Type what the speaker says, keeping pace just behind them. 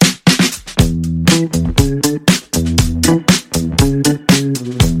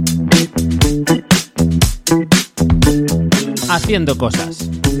Haciendo Cosas.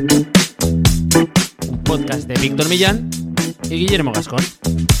 Un podcast de Víctor Millán y Guillermo Gascón.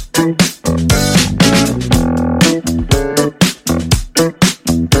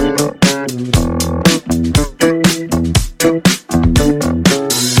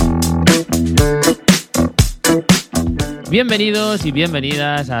 Bienvenidos y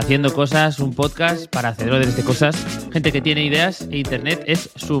bienvenidas a Haciendo Cosas, un podcast para hacedores de cosas, gente que tiene ideas e Internet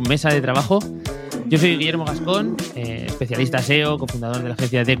es su mesa de trabajo. Yo soy Guillermo Gascón, especialista SEO, cofundador de la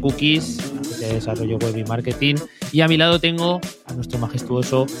agencia de Cookies, agencia de desarrollo web y marketing, y a mi lado tengo a nuestro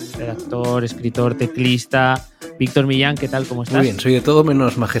majestuoso redactor, escritor, teclista, Víctor Millán. ¿Qué tal? ¿Cómo estás? Muy bien, soy de todo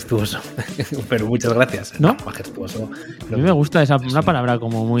menos majestuoso, pero muchas gracias. ¿No? Majestuoso. A mí me gusta una palabra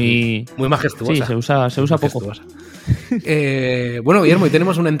como muy majestuosa. Sí, se usa poco. Bueno, Guillermo, hoy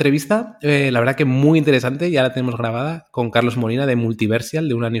tenemos una entrevista, la verdad que muy interesante, ya la tenemos grabada, con Carlos Molina de Multiversial,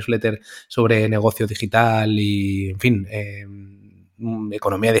 de una newsletter sobre negocio digital y, en fin,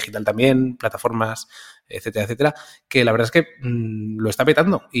 economía digital también, plataformas, etcétera, etcétera, que la verdad es que lo está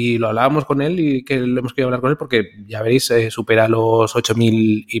petando y lo hablábamos con él y que lo hemos querido hablar con él porque, ya veréis, supera los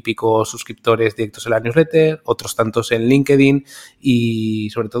 8.000 y pico suscriptores directos en la newsletter, otros tantos en LinkedIn y,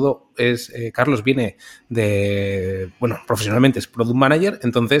 sobre todo, Carlos viene profesionalmente es Product Manager,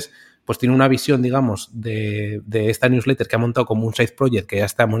 entonces pues tiene una visión, digamos, de esta newsletter que ha montado como un side project que ya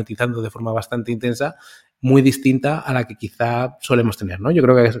está monetizando de forma bastante intensa, muy distinta a la que quizá solemos tener, ¿no? Yo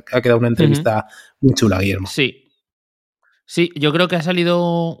creo que ha quedado una entrevista muy chula, Guillermo. Sí, yo creo que ha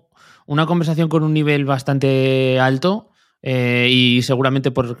salido una conversación con un nivel bastante alto y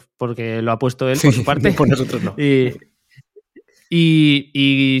seguramente porque lo ha puesto él por su parte. Por nosotros no.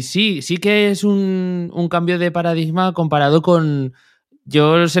 Y sí que es un cambio de paradigma comparado con...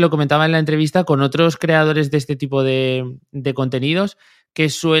 Yo se lo comentaba en la entrevista con otros creadores de este tipo de contenidos que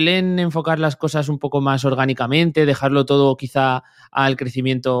suelen enfocar las cosas un poco más orgánicamente, dejarlo todo quizá al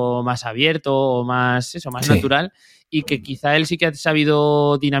crecimiento más abierto o más natural, y que quizá él sí que ha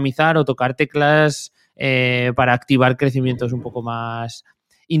sabido dinamizar o tocar teclas para activar crecimientos un poco más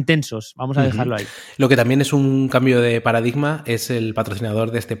intensos. Vamos a dejarlo ahí. Lo que también es un cambio de paradigma es el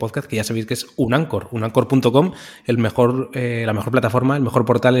patrocinador de este podcast, que ya sabéis que es Unancor.com, la mejor plataforma, el mejor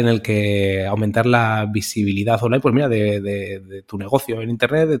portal en el que aumentar la visibilidad online, pues mira, de tu negocio en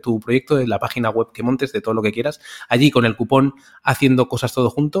Internet, de tu proyecto, de la página web que montes, de todo lo que quieras. Allí con el cupón Haciendo Cosas Todo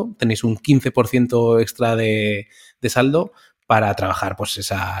Junto tenéis un 15% extra de saldo para trabajar pues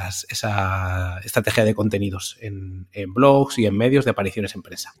esa estrategia de contenidos en blogs y en medios de apariciones en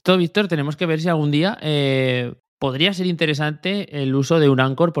prensa. Todo, Víctor, tenemos que ver si algún día podría ser interesante el uso de un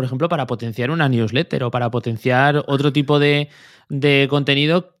Anchor, por ejemplo, para potenciar una newsletter o para potenciar otro tipo de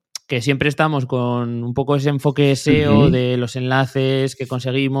contenido, que siempre estamos con un poco ese enfoque SEO de los enlaces que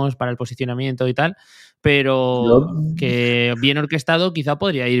conseguimos para el posicionamiento y tal, pero que bien orquestado quizá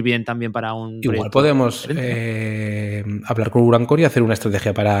podría ir bien también para un igual podemos hablar con Urancor y hacer una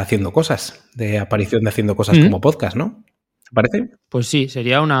estrategia para Haciendo Cosas, de aparición de Haciendo Cosas como podcast, ¿no? ¿Te parece? Pues sí,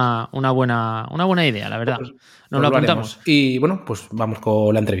 sería una buena idea, la verdad. Nos lo apuntamos. Y bueno, pues vamos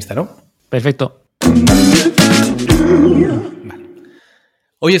con la entrevista, ¿no? Perfecto.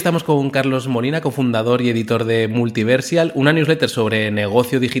 Hoy estamos con Carlos Molina, cofundador y editor de Multiversial, una newsletter sobre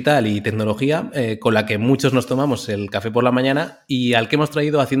negocio digital y tecnología con la que muchos nos tomamos el café por la mañana y al que hemos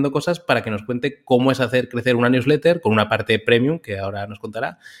traído Haciendo Cosas para que nos cuente cómo es hacer crecer una newsletter con una parte premium, que ahora nos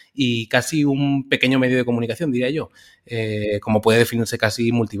contará, y casi un pequeño medio de comunicación, diría yo, como puede definirse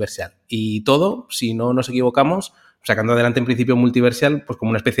casi Multiversial. Y todo, si no nos equivocamos, sacando adelante en principio Multiversial pues como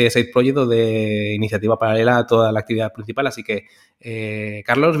una especie de side project o de iniciativa paralela a toda la actividad principal. Así que,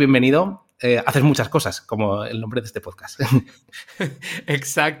 Carlos, bienvenido. Haces muchas cosas, como el nombre de este podcast.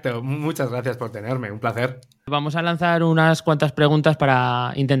 Exacto. Muchas gracias por tenerme. Un placer. Vamos a lanzar unas cuantas preguntas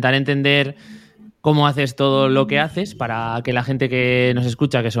para intentar entender cómo haces todo lo que haces, para que la gente que nos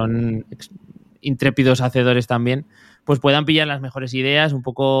escucha, que son intrépidos hacedores también, pues puedan pillar las mejores ideas, un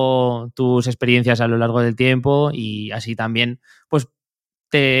poco tus experiencias a lo largo del tiempo, y así también pues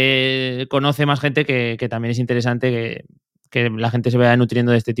te conoce más gente, que también es interesante que la gente se vaya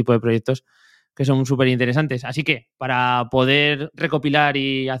nutriendo de este tipo de proyectos que son súper interesantes. Así que para poder recopilar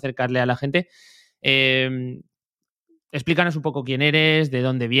y acercarle a la gente, explícanos un poco quién eres, de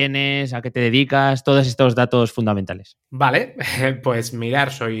dónde vienes, a qué te dedicas, todos estos datos fundamentales. Vale, pues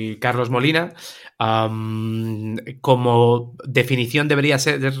mirar, soy Carlos Molina, Como definición debería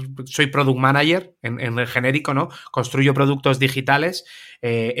ser, soy product manager en el genérico, ¿no? Construyo productos digitales.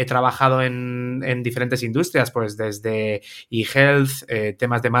 He trabajado en diferentes industrias, pues desde e-health,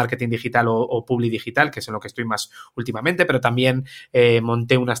 temas de marketing digital o publi digital, que es en lo que estoy más últimamente, pero también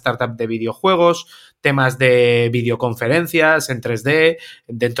monté una startup de videojuegos, temas de videoconferencias en 3D,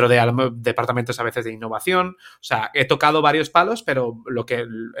 dentro de departamentos a veces de innovación. O sea, he tocado varios palos, pero lo que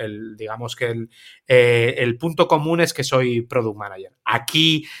digamos que el punto común es que soy product manager.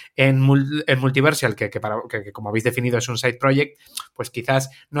 Aquí en Multiversial, que como habéis definido es un side project, pues quizás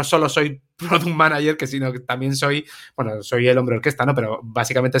no solo soy product manager, sino que también soy el hombre orquesta, ¿no? Pero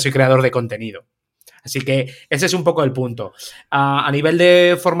básicamente soy creador de contenido. Así que ese es un poco el punto. A nivel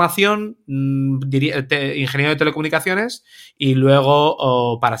de formación, ingeniero de telecomunicaciones, y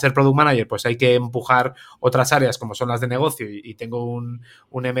luego para ser product manager pues hay que empujar otras áreas como son las de negocio y tengo un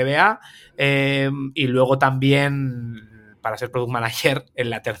MBA, y luego también para ser product manager en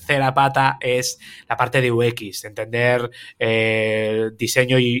la tercera pata es la parte de UX, entender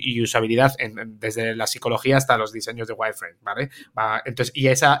diseño y usabilidad desde la psicología hasta los diseños de wireframe, ¿vale? Entonces, y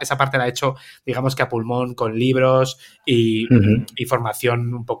esa parte la he hecho, digamos que a pulmón, con libros y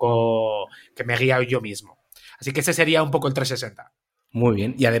formación un poco que me guía yo mismo. Así que ese sería un poco el 360. Muy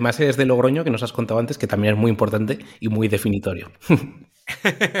bien. Y además eres de Logroño, que nos has contado antes, que también es muy importante y muy definitorio.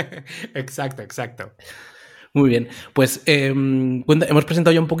 Exacto. Muy bien, pues hemos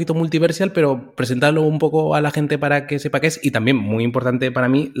presentado ya un poquito Multiversial, pero presentarlo un poco a la gente para que sepa qué es, y también muy importante para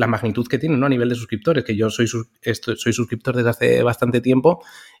mí la magnitud que tiene, ¿no? A nivel de suscriptores, que yo soy suscriptor desde hace bastante tiempo,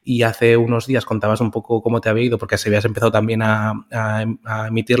 y hace unos días contabas un poco cómo te había ido, porque así habías empezado también a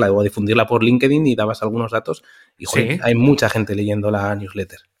emitirla o a difundirla por LinkedIn y dabas algunos datos, y joder, sí. Hay mucha gente leyendo la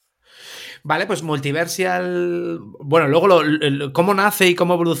newsletter. Vale, pues Multiversial, bueno, luego cómo nace y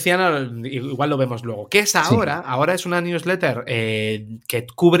cómo evoluciona, igual lo vemos luego. ¿Qué es ahora? Sí. Ahora es una newsletter que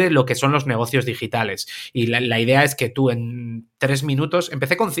cubre lo que son los negocios digitales. Y la idea es que tú en 3 minutos,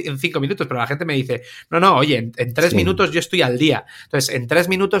 empecé en 5 minutos, pero la gente me dice, no, oye, en 3 minutos yo estoy al día. Entonces, en 3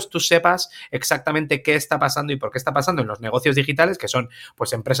 minutos tú sepas exactamente qué está pasando y por qué está pasando en los negocios digitales, que son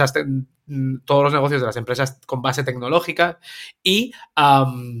pues empresas, todos los negocios de las empresas con base tecnológica, y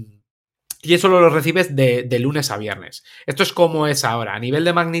eso lo recibes de lunes a viernes. Esto es como es ahora. A nivel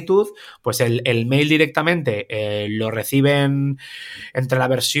de magnitud, pues el mail directamente lo reciben entre la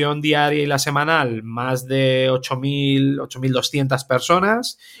versión diaria y la semanal más de 8.200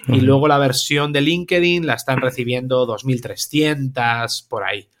 personas, y luego la versión de LinkedIn la están recibiendo 2.300 por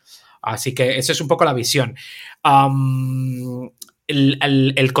ahí. Así que esa es un poco la visión.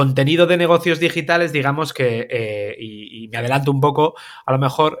 El contenido de negocios digitales, digamos que, y me adelanto un poco, a lo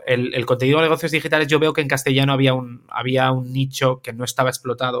mejor el contenido de negocios digitales, yo veo que en castellano había un nicho que no estaba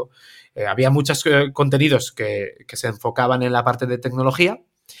explotado. Había muchos contenidos que se enfocaban en la parte de tecnología,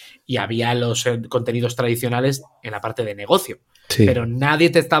 y había los contenidos tradicionales en la parte de negocio. Sí. Pero nadie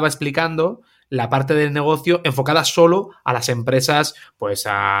te estaba explicando la parte del negocio enfocada solo a las empresas, pues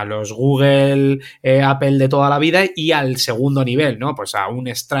a los Google, Apple de toda la vida, y al segundo nivel, ¿no? Pues a un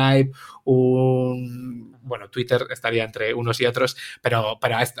Stripe, bueno, Twitter estaría entre unos y otros, pero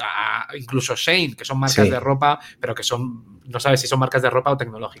incluso Shein, que son marcas de ropa, pero que no sabes si son marcas de ropa o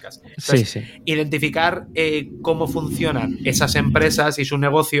tecnológicas. Entonces, identificar cómo funcionan esas empresas y su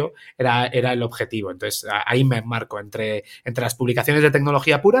negocio era el objetivo. Entonces, ahí me marco entre las publicaciones de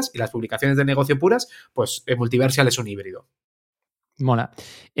tecnología puras y las publicaciones de negocio puras, pues Multiversial es un híbrido. Mola.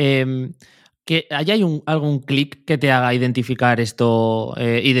 Que haya algún clic que te haga identificar esto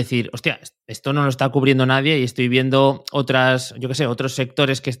y decir, hostia, esto no lo está cubriendo nadie y estoy viendo otros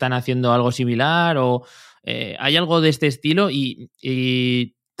sectores que están haciendo algo similar, o hay algo de este estilo,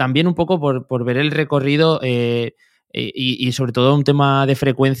 y también un poco por ver el recorrido y sobre todo un tema de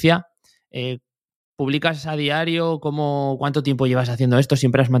frecuencia. ¿Publicas a diario? ¿Cuánto tiempo llevas haciendo esto?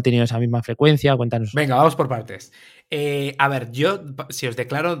 ¿Siempre has mantenido esa misma frecuencia? Cuéntanos. Venga, vamos por partes. A ver, yo, si os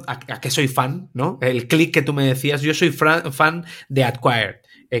declaro a qué soy fan, ¿no? El click que tú me decías, yo soy fan de Acquired,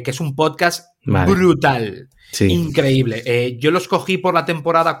 que es un podcast brutal, increíble. Yo los cogí por la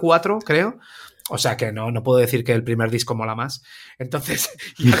temporada 4, creo. O sea que no puedo decir que el primer disco mola más. Entonces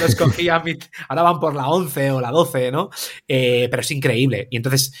ya los cogí ahora van por la 11 o la 12, ¿no? Pero es increíble. Y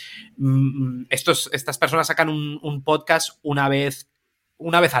entonces estas personas sacan un podcast una vez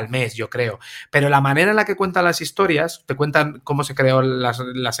al mes, yo creo. Pero la manera en la que cuentan las historias, te cuentan cómo se creó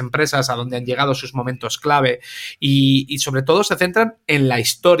las empresas, a dónde han llegado, sus momentos clave, y sobre todo se centran en la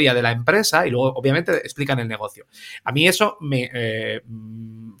historia de la empresa, y luego obviamente explican el negocio. A mí eso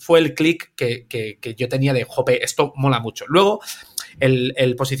fue el click que yo tenía de, jope, esto mola mucho. Luego,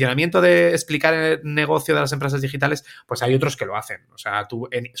 el posicionamiento de explicar el negocio de las empresas digitales, pues hay otros que lo hacen. O sea,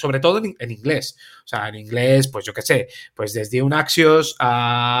 sobre todo en inglés. O sea, en inglés, pues yo qué sé, pues desde un Axios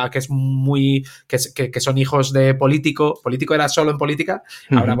a que es muy, que son hijos de político era solo en política,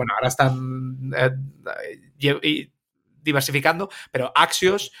 ahora, bueno, ahora están diversificando, pero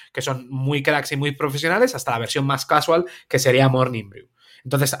Axios, que son muy cracks y muy profesionales, hasta la versión más casual, que sería Morning Brew.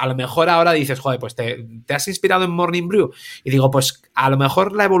 Entonces, a lo mejor ahora dices, joder, pues te has inspirado en Morning Brew. Y digo, pues a lo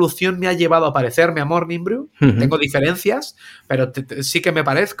mejor la evolución me ha llevado a parecerme a Morning Brew. Tengo diferencias, pero sí que me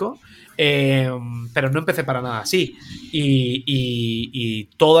parezco. Pero no empecé para nada así. Y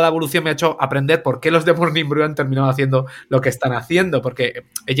toda la evolución me ha hecho aprender por qué los de Morning Brew han terminado haciendo lo que están haciendo, porque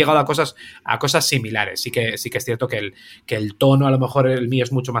he llegado a cosas similares. Sí que es cierto que el tono, a lo mejor el mío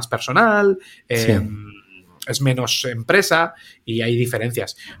es mucho más personal, sí. Es menos empresa y hay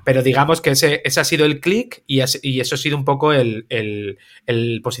diferencias. Pero digamos que ese ha sido el click y eso ha sido un poco el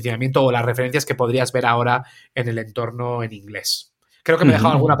posicionamiento o las referencias que podrías ver ahora en el entorno en inglés. Creo que me he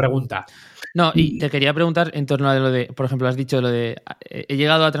dejado alguna pregunta. No, y te quería preguntar en torno a lo de, por ejemplo, has dicho lo de, he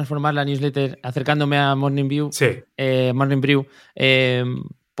llegado a transformar la newsletter acercándome a Morning Brew,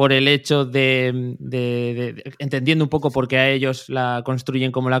 por el hecho de entendiendo un poco por qué a ellos la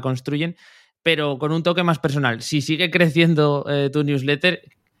construyen como la construyen, pero con un toque más personal. Si sigue creciendo tu newsletter,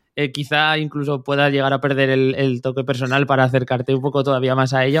 quizá incluso puedas llegar a perder el toque personal para acercarte un poco todavía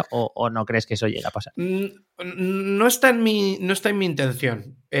más a ella, o no crees que eso llegue a pasar. No está en mi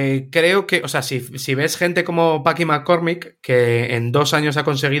intención. Creo que, o sea, si ves gente como Paki McCormick, que en 2 años ha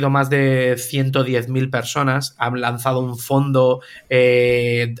conseguido más de 110.000 personas, ha lanzado un fondo, o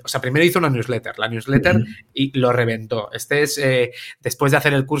sea, primero hizo una newsletter, y lo reventó. Este es, después de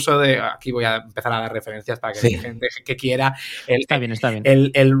hacer el curso aquí voy a empezar a dar referencias para que la gente que quiera. Está bien.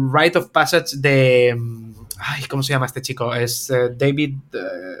 El Rite of Passage de... Ay, ¿cómo se llama este chico? Es David...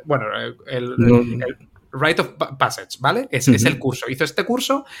 el Rite of Passage, ¿vale? Es el curso. Hizo este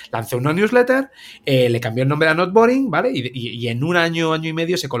curso, lanzó una newsletter, le cambió el nombre a Not Boring, ¿vale? Y en un año y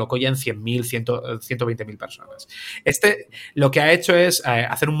medio se colocó ya en 100.000, 120.000 personas. Lo que ha hecho es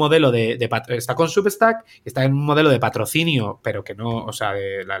hacer un modelo está con Substack, está en un modelo de patrocinio, pero que no, o sea,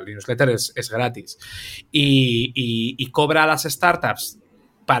 la newsletter es gratis. Y cobra a las startups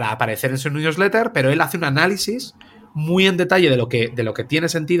para aparecer en su newsletter, pero él hace un análisis muy en detalle de lo que tiene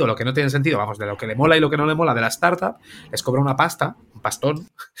sentido, lo que no tiene sentido, vamos, de lo que le mola y lo que no le mola de la startup, les cobra un pastón,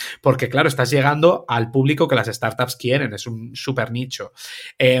 porque claro, estás llegando al público que las startups quieren, es un súper nicho.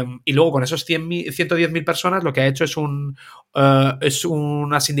 Y luego con esos 110.000 personas lo que ha hecho es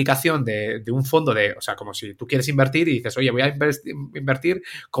una sindicación de un fondo o sea, como si tú quieres invertir y dices, oye, voy a invertir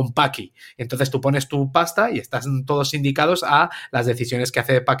con Paki. Entonces tú pones tu pasta y están todos sindicados a las decisiones que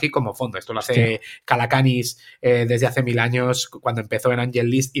hace Paki como fondo. Esto lo hace Calacanis desde hace 1000 años, cuando empezó en Angel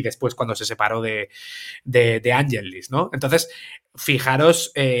List y después cuando se separó de Angel List, ¿no? Entonces,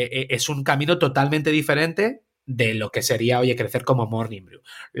 fijaros, es un camino totalmente diferente de lo que sería, oye, crecer como Morning Brew.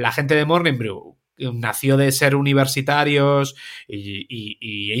 La gente de Morning Brew nació de ser universitarios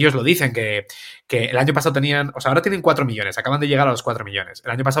y ellos lo dicen, que el año pasado tenían, o sea, ahora tienen 4 millones, acaban de llegar a los 4 millones.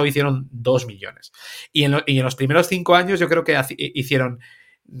 El año pasado hicieron 2 millones. Y en los primeros 5 años yo creo que hicieron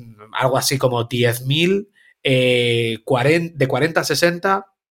algo así como 10.000, de 40 a 60,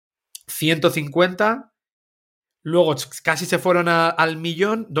 150, luego casi se fueron al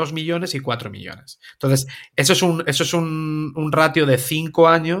millón, 2 millones y 4 millones. Entonces, eso es un ratio de 5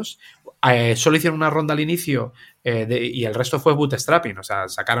 años. Solo hicieron una ronda al inicio y el resto fue bootstrapping, o sea,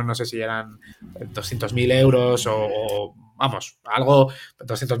 sacaron, no sé si eran 200.000 euros o vamos, algo,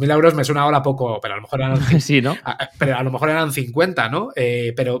 200.000 euros me suena ahora poco, pero a lo mejor eran sí, ¿no? Pero a lo mejor eran 50, ¿no?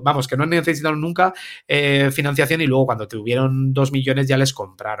 Pero vamos, que no necesitaron nunca financiación y luego cuando tuvieron 2 millones ya les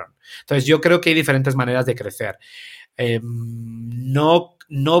compraron. Entonces yo creo que hay diferentes maneras de crecer. No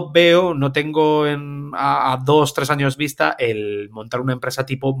tengo a 2-3 años vista el montar una empresa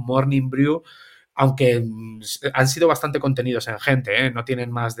tipo Morning Brew, aunque han sido bastante contenidos en gente, ¿eh? No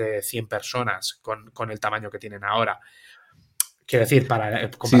tienen más de 100 personas con el tamaño que tienen ahora. Quiero decir,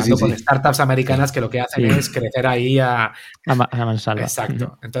 comparando con startups americanas que lo que hacen es crecer ahí a mansalva.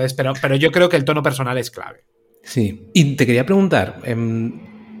 Exacto. Entonces, pero yo creo que el tono personal es clave. Sí. Y te quería preguntar,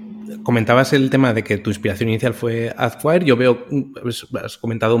 comentabas el tema de que tu inspiración inicial fue Adquire. Yo veo, has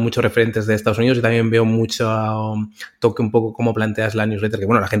comentado muchos referentes de Estados Unidos y también veo mucho toque un poco cómo planteas la newsletter. Que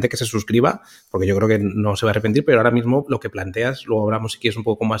bueno, la gente que se suscriba, porque yo creo que no se va a arrepentir, pero ahora mismo lo que planteas, luego hablamos si quieres un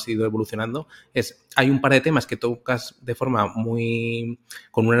poco cómo has ido evolucionando, hay un par de temas que tocas de forma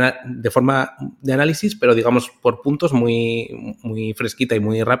de forma de análisis, pero digamos por puntos muy, muy fresquita y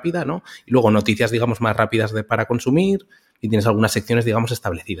muy rápida, ¿no? Y luego noticias, digamos, más rápidas para consumir. y tienes algunas secciones, digamos,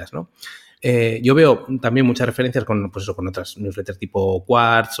 establecidas, ¿no? Yo veo también muchas referencias con otras newsletters tipo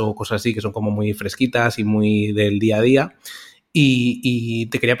Quartz o cosas así que son como muy fresquitas y muy del día a día. Y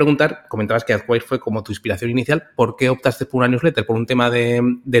te quería preguntar, comentabas que AdWire fue como tu inspiración inicial, ¿por qué optaste por una newsletter? ¿Por un tema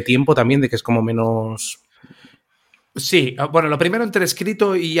de tiempo también, de que es como menos...? Sí, bueno, lo primero entre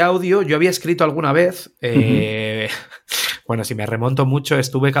escrito y audio, yo había escrito alguna vez, bueno, si me remonto mucho,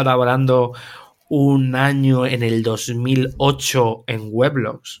 estuve colaborando un año en el 2008 en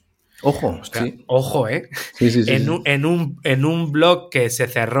Weblogs. Ojo, o sea, sí. Ojo, ¿eh? Sí. En un blog que se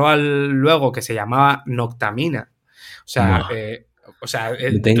cerró luego, que se llamaba Noctamina.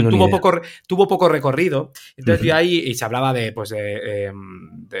 Tuvo poco recorrido. Entonces yo ahí, y se hablaba de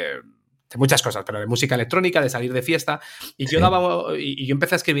muchas cosas, pero de música electrónica, de salir de fiesta, y yo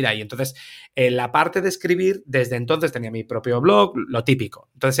empecé a escribir ahí. Entonces, en la parte de escribir, desde entonces tenía mi propio blog, lo típico.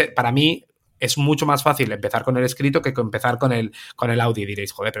 Entonces, para mí es mucho más fácil empezar con el escrito que empezar con el audio. Y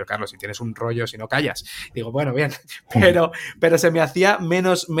diréis, joder, pero Carlos, si tienes un rollo, si no callas. Digo, bueno, bien, pero se me hacía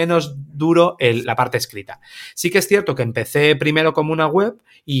menos duro la parte escrita. Sí que es cierto que empecé primero como una web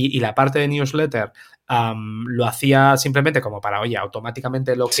y la parte de newsletter lo hacía simplemente como para, oye,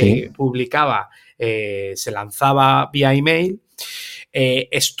 automáticamente lo que publicaba se lanzaba vía email.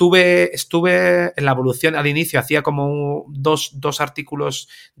 Estuve en la evolución. Al inicio hacía como dos artículos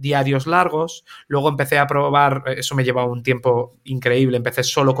diarios largos, luego empecé a probar, eso me llevaba un tiempo increíble, empecé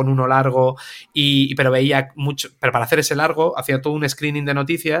solo con uno largo, pero veía mucho, pero para hacer ese largo hacía todo un screening de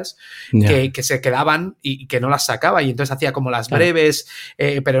noticias que se quedaban y que no las sacaba, y entonces hacía como las breves,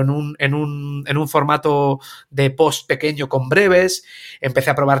 pero en un formato de post pequeño con breves.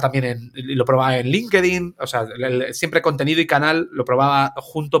 Empecé a probar también lo probaba en LinkedIn, o sea, siempre contenido y canal lo probaba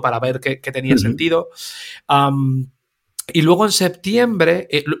junto para ver qué tenía sentido. Y luego en septiembre,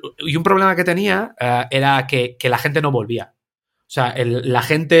 y un problema que tenía era que la gente no volvía. O sea, la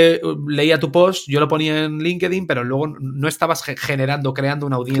gente leía tu post, yo lo ponía en LinkedIn, pero luego no estabas creando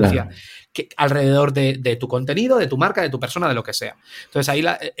una audiencia alrededor de tu contenido, de tu marca, de tu persona, de lo que sea. Entonces ahí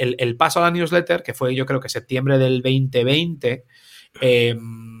el paso a la newsletter, que fue yo creo que septiembre del 2020,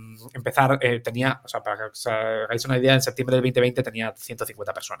 tenía, o sea, para que os hagáis una idea, en septiembre del 2020 tenía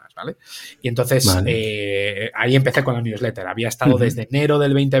 150 personas, ¿vale? Y entonces ahí empecé con la newsletter. Había estado desde enero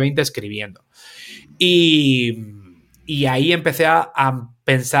del 2020 escribiendo. Y ahí empecé a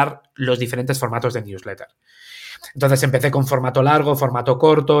pensar los diferentes formatos de newsletter. Entonces empecé con formato largo, formato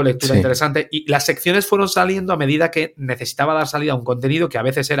corto, lectura interesante, y las secciones fueron saliendo a medida que necesitaba dar salida a un contenido que a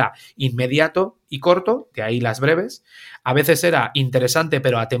veces era inmediato y corto, de ahí las breves, a veces era interesante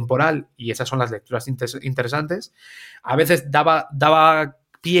pero atemporal, y esas son las lecturas interesantes, a veces daba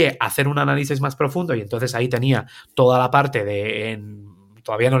pie a hacer un análisis más profundo, y entonces ahí tenía toda la parte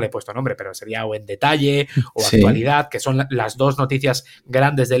todavía no le he puesto nombre, pero sería o en detalle o actualidad, que son las dos noticias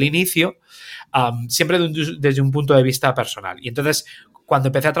grandes del inicio, siempre desde un punto de vista personal. Y entonces, cuando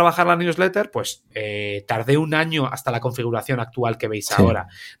empecé a trabajar la newsletter, pues tardé un año hasta la configuración actual que veis ahora.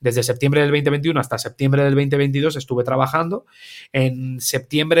 Desde septiembre del 2021 hasta septiembre del 2022 estuve trabajando. En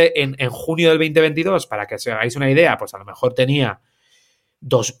junio del 2022, para que os hagáis una idea, pues a lo mejor tenía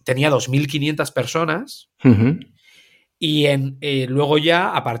 2.500 personas. Y luego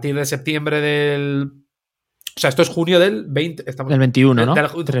ya, a partir de septiembre o sea, esto es junio del 20... Del 21, ¿no?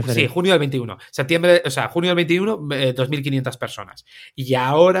 Sí, junio del 21. Junio del 21, 2.500 personas. Y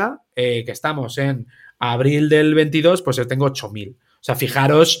ahora, que estamos en abril del 22, pues yo tengo 8.000. O sea,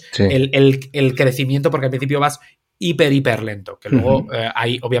 fijaros el crecimiento, porque al principio vas hiper lento, que luego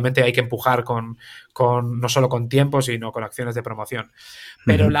obviamente hay que empujar no solo con tiempo, sino con acciones de promoción.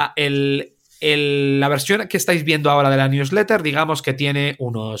 Pero la versión que estáis viendo ahora de la newsletter, digamos que tiene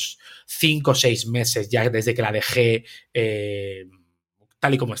unos 5 o 6 meses ya desde que la dejé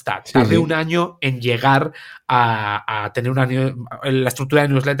tal y como está. Tardé un año en llegar a tener la estructura de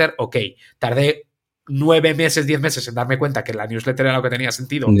newsletter, Tardé 9 meses, 10 meses en darme cuenta que la newsletter era lo que tenía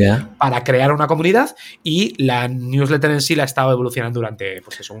sentido para crear una comunidad, y la newsletter en sí la ha estado evolucionando durante,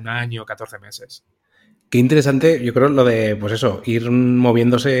 pues eso, un año, 14 meses. Qué interesante, yo creo, lo de, pues eso, ir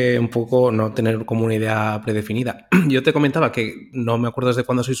moviéndose un poco, no tener como una idea predefinida. Yo te comentaba que no me acuerdo desde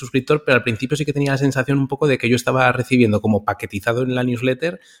cuándo soy suscriptor, pero al principio sí que tenía la sensación un poco de que yo estaba recibiendo como paquetizado en la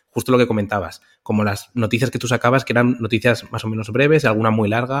newsletter justo lo que comentabas, como las noticias que tú sacabas, que eran noticias más o menos breves, alguna muy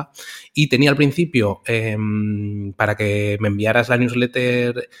larga, y tenía al principio, para que me enviaras la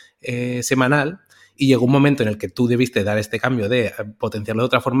newsletter semanal, y llegó un momento en el que tú debiste dar este cambio de potenciarlo de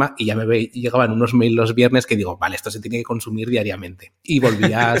otra forma y ya llegaban unos mails los viernes que digo, vale, esto se tiene que consumir diariamente. Y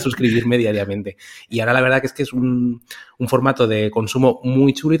volví a suscribirme diariamente. Y ahora la verdad que es un formato de consumo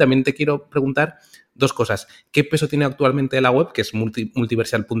muy chulo y también te quiero preguntar 2 cosas. ¿Qué peso tiene actualmente la web, que es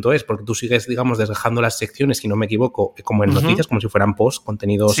multiversial.es? Porque tú sigues, digamos, desgajando las secciones, si no me equivoco, como en noticias, como si fueran posts,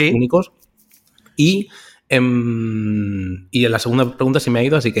 contenidos únicos. Y en la segunda pregunta se me ha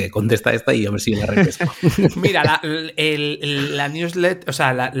ido, así que contesta esta y a ver si me repesco. Mira, la newsletter, o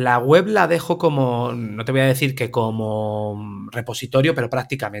sea, la web la dejo como, no te voy a decir que como repositorio, pero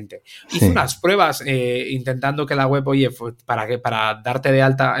prácticamente. Hice unas pruebas intentando que la web, oye, para darte de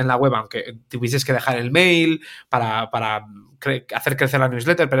alta en la web, aunque tuvieses que dejar el mail para hacer crecer la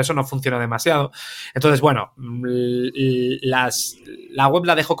newsletter, pero eso no funciona demasiado. Entonces, bueno, la web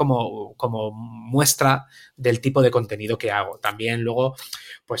la dejo como muestra del tipo de contenido que hago. También luego,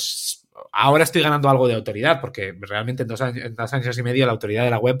 pues ahora estoy ganando algo de autoridad, porque realmente en 2 años y medio la autoridad de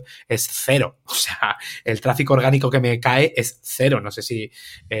la web es 0. O sea, el tráfico orgánico que me cae es 0. No sé si...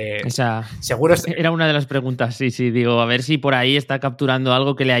 seguro era una de las preguntas, sí. Digo, a ver si por ahí está capturando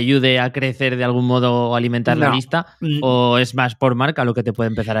algo que le ayude a crecer de algún modo o alimentar la lista, o es más por marca lo que te puede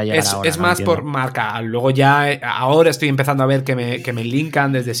empezar a llegar ahora. Es más por marca. Luego ya, ahora estoy empezando a ver que me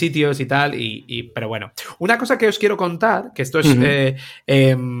linkan desde sitios y tal, pero bueno. Una cosa que os quiero contar, que esto es...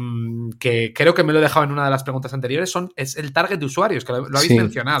 que creo que me lo he dejado en una de las preguntas anteriores, es el target de usuarios, que lo habéis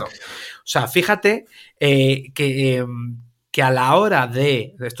mencionado. O sea, fíjate que a la hora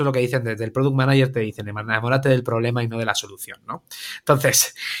esto es lo que dicen desde el Product Manager, te dicen, enamórate del problema y no de la solución, ¿no?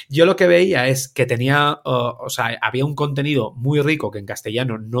 Entonces, yo lo que veía es que tenía, había un contenido muy rico que en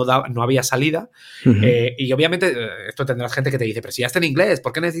castellano no había salida, y obviamente esto tendrás gente que te dice, pero si ya está en inglés,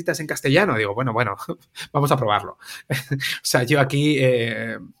 ¿por qué necesitas en castellano? Digo, bueno, vamos a probarlo. O sea, yo aquí,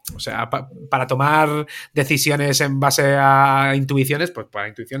 para tomar decisiones en base a intuiciones, pues para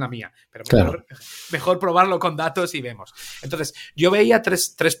intuición la mía, pero mejor probarlo con datos y vemos. Entonces, yo veía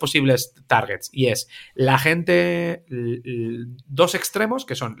tres posibles targets, y es la gente, 2 extremos,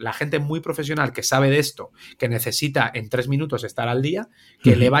 que son la gente muy profesional que sabe de esto, que necesita en 3 minutos estar al día,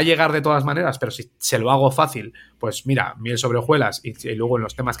 que le va a llegar de todas maneras, pero si se lo hago fácil, pues mira, miel sobre hojuelas, y luego en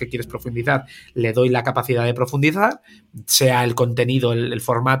los temas que quieres profundizar, le doy la capacidad de profundizar, sea el contenido, el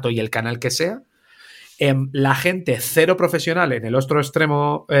formato y el canal que sea. La gente cero profesional, en el otro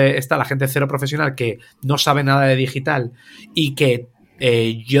extremo está la gente cero profesional que no sabe nada de digital y que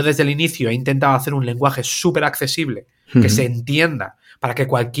yo desde el inicio he intentado hacer un lenguaje súper accesible, que se entienda, para que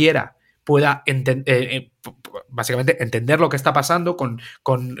cualquiera pueda básicamente entender lo que está pasando, con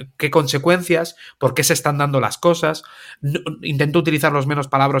qué consecuencias, por qué se están dando las cosas. Intento utilizar los menos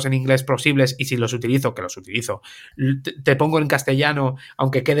palabras en inglés posibles, y si los utilizo, que los utilizo, te pongo en castellano,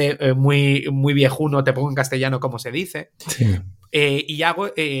 aunque quede muy, muy viejuno, te pongo en castellano como se dice. Sí.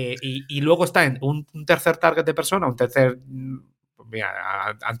 Y luego está en un tercer target de persona, un tercer...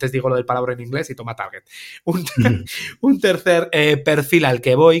 Mira, antes digo lo del palabra en inglés y toma target. Un tercer perfil al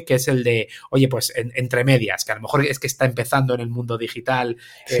que voy, que es el de, oye, pues entre medias, que a lo mejor es que está empezando en el mundo digital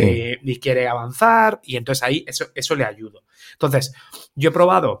y quiere avanzar, y entonces ahí eso le ayudo. Entonces, yo he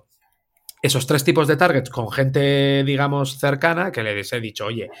probado esos 3 tipos de targets con gente, digamos, cercana, que les he dicho,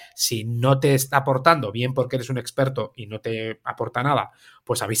 oye, si no te está aportando, bien porque eres un experto y no te aporta nada,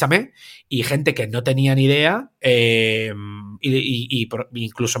 pues avísame. Y gente que no tenía ni idea,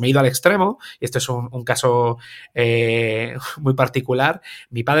 incluso me he ido al extremo, y este es un caso muy particular.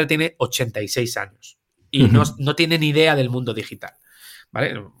 Mi padre tiene 86 años y no tiene ni idea del mundo digital.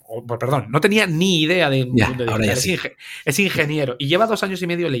 ¿Vale? Perdón, no tenía ni idea del mundo digital. Es ingeniero y lleva 2 años y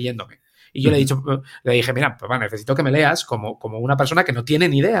medio leyéndome. Y yo le dije, mira, pues necesito que me leas como una persona que no tiene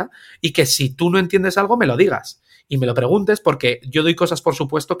ni idea, y que si tú no entiendes algo me lo digas y me lo preguntes, porque yo doy cosas por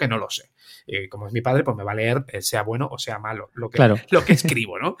supuesto que no lo sé. Como es mi padre, pues me va a leer, sea bueno o sea malo, lo que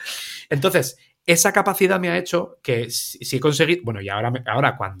escribo, ¿no? Entonces, esa capacidad me ha hecho que si he conseguido... Bueno, y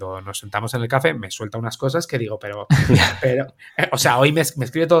ahora cuando nos sentamos en el café me suelta unas cosas que digo, pero o sea, hoy me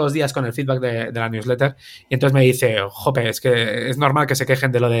escribe todos los días con el feedback de la newsletter, y entonces me dice, jope, es que es normal que se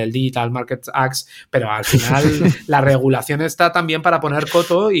quejen de lo del Digital Markets Act, pero al final la regulación está también para poner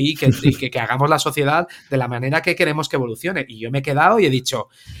coto y que hagamos la sociedad de la manera que queremos que evolucione. Y yo me he quedado y he dicho,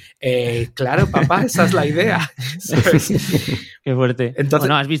 claro, papá, esa es la idea. ¿Sabes? Qué fuerte. Entonces,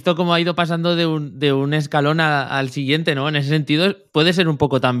 has visto cómo ha ido pasando de un escalón al siguiente, ¿no? En ese sentido, puede ser un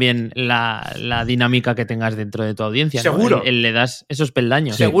poco también la dinámica que tengas dentro de tu audiencia, ¿no? Seguro. Le das esos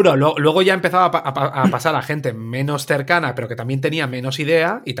peldaños. Seguro. Luego ya empezaba a pasar a gente menos cercana, pero que también tenía menos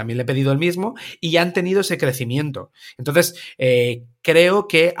idea, y también le he pedido el mismo, y ya han tenido ese crecimiento. Entonces, creo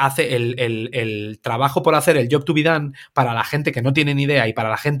que hace el trabajo por hacer, el job to be done, para la gente que no tiene ni idea y para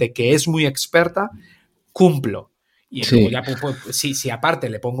la gente que es muy experta, cumplo. Y luego ya, pues, si aparte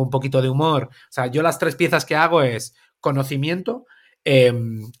le pongo un poquito de humor, o sea, yo las 3 piezas que hago es conocimiento,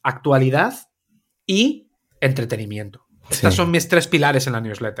 actualidad y entretenimiento. Estas son mis 3 pilares en la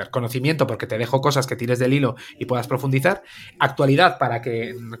newsletter. Conocimiento, porque te dejo cosas que tires del hilo y puedas profundizar. Actualidad, para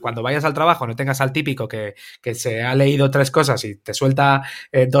que cuando vayas al trabajo no tengas al típico que se ha leído 3 cosas y te suelta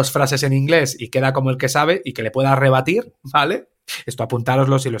 2 frases en inglés y queda como el que sabe y que le puedas rebatir, ¿vale? Esto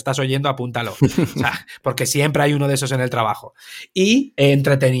apúntaloslo, si lo estás oyendo, apúntalo. O sea, porque siempre hay uno de esos en el trabajo. Y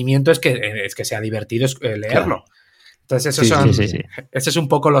entretenimiento es que sea divertido leerlo. Claro. Entonces, ese es un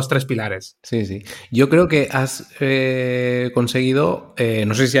poco los 3 pilares. Sí, sí. Yo creo que has conseguido,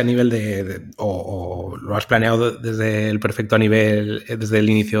 no sé si a nivel o lo has planeado desde el perfecto a nivel, desde el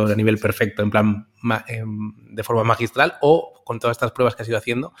inicio a nivel perfecto, en plan de forma magistral, o con todas estas pruebas que has ido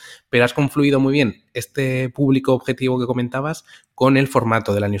haciendo, pero has confluido muy bien este público objetivo que comentabas con el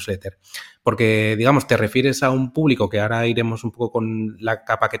formato de la newsletter. Porque, digamos, te refieres a un público que ahora iremos un poco con la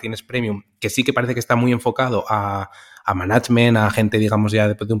capa que tienes premium, que sí que parece que está muy enfocado a management, a gente, digamos, ya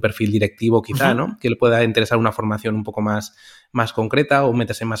de un perfil directivo quizá, ¿no? Que le pueda interesar una formación un poco más concreta o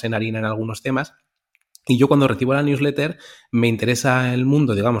meterse más en harina en algunos temas. Y yo cuando recibo la newsletter me interesa el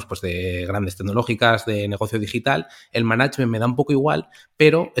mundo, digamos, pues de grandes tecnológicas, de negocio digital. El management me da un poco igual,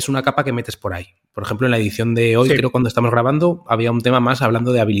 pero es una capa que metes por ahí. Por ejemplo, en la edición de hoy, creo cuando estamos grabando, había un tema más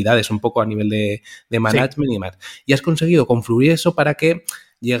hablando de habilidades, un poco a nivel de management y demás. Y has conseguido confluir eso para que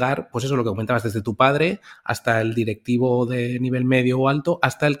llegar, pues eso, lo que comentabas, desde tu padre hasta el directivo de nivel medio o alto,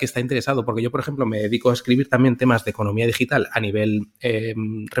 hasta el que está interesado. Porque yo, por ejemplo, me dedico a escribir también temas de economía digital a nivel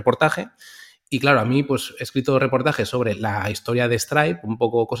reportaje. Y claro, a mí pues he escrito reportajes sobre la historia de Stripe, un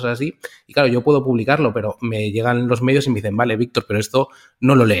poco cosas así, y claro, yo puedo publicarlo, pero me llegan los medios y me dicen, vale, Víctor, pero esto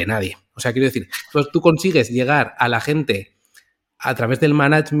no lo lee nadie. O sea, quiero decir, pues tú consigues llegar a la gente a través del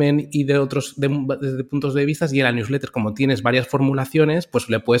management y de otros desde puntos de vista, y en la newsletter, como tienes varias formulaciones, pues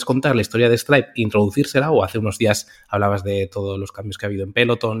le puedes contar la historia de Stripe, introducírsela, o hace unos días hablabas de todos los cambios que ha habido en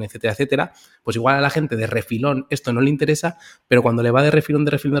Peloton, etcétera, etcétera. Pues igual a la gente de refilón esto no le interesa, pero cuando le va de refilón,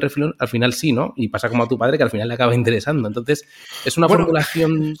 al final sí, ¿no? Y pasa como a tu padre, que al final le acaba interesando. Entonces, es una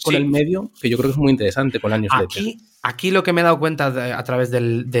formulación con el medio que yo creo que es muy interesante con la newsletter. Aquí lo que me he dado cuenta a través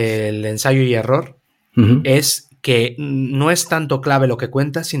del ensayo y error es que no es tanto clave lo que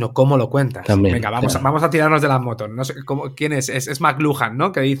cuentas, sino cómo lo cuentas. También, venga, vamos a tirarnos de las motos. No sé quién es. Es McLuhan,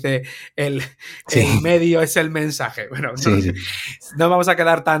 ¿no? Que dice el medio es el mensaje. Bueno, no vamos a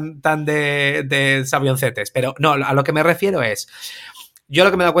quedar tan de sabioncetes, pero no, a lo que me refiero es, yo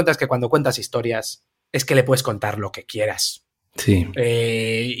lo que me he dado cuenta es que cuando cuentas historias es que le puedes contar lo que quieras. Sí.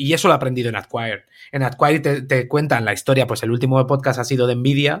 Y eso lo he aprendido en Adquire. En Adquire te cuentan la historia, pues el último podcast ha sido de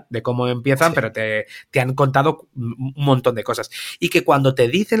Nvidia, de cómo empiezan, pero te han contado un montón de cosas. Y que cuando te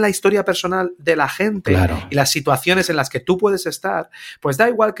dicen la historia personal de la gente y las situaciones en las que tú puedes estar, pues da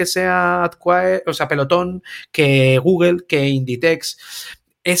igual que sea Adquire, o sea, Pelotón, que Google, que Inditex.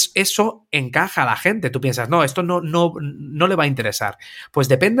 Eso encaja a la gente. Tú piensas, no, esto no le va a interesar. Pues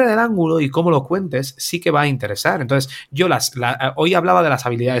depende del ángulo y cómo lo cuentes, sí que va a interesar. Entonces, yo hoy hablaba de las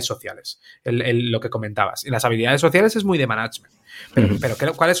habilidades sociales, lo que comentabas. Y las habilidades sociales es muy de management.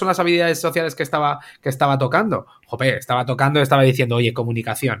 Pero ¿cuáles son las habilidades sociales que estaba tocando? Jope, estaba diciendo, oye,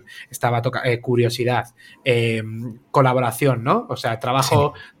 comunicación, curiosidad, colaboración, ¿no? O sea,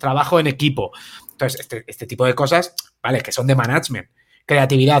 trabajo en equipo. Entonces, este tipo de cosas, vale, que son de management.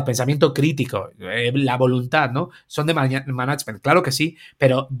 Creatividad, pensamiento crítico, la voluntad, ¿no? Son de management, claro que sí,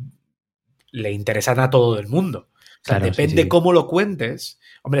 pero le interesan a todo el mundo. O sea, depende cómo lo cuentes.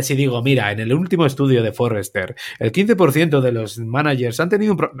 Hombre, si digo, mira, en el último estudio de Forrester, el 15% de los managers han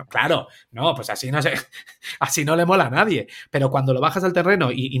tenido un problema. No, claro, no, pues así no le mola a nadie. Pero cuando lo bajas al terreno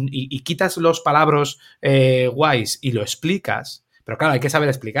y quitas los palabras guays y lo explicas, pero claro, hay que saber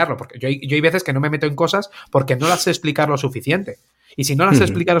explicarlo, porque yo hay veces que no me meto en cosas porque no las sé explicar lo suficiente. Y si no las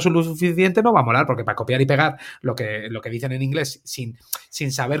explico lo suficiente, no va a molar, porque para copiar y pegar lo que dicen en inglés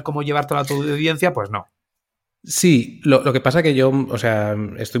sin saber cómo llevártelo a tu audiencia, pues no. Sí, lo que pasa que yo, o sea,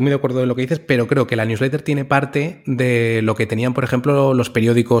 estoy muy de acuerdo en lo que dices, pero creo que la newsletter tiene parte de lo que tenían, por ejemplo, los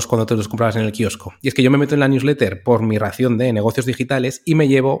periódicos cuando te los comprabas en el kiosco. Y es que yo me meto en la newsletter por mi ración de negocios digitales y me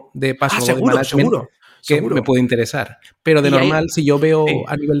llevo de paso algo de management que me puede interesar. Pero de normal, si yo veo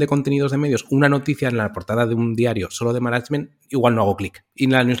a nivel de contenidos de medios una noticia en la portada de un diario solo de management, igual no hago clic. Y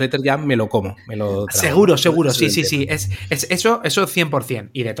en la newsletter ya me lo como, me lo trago. Seguro, sí. Es eso 100%.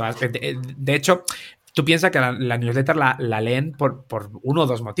 Y de hecho, tú piensas que la newsletter la leen por uno o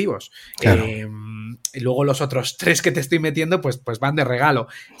dos motivos. Claro. Y luego los otros 3 que te estoy metiendo, pues van de regalo.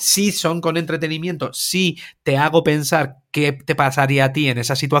 Si son con entretenimiento, si te hago pensar qué te pasaría a ti en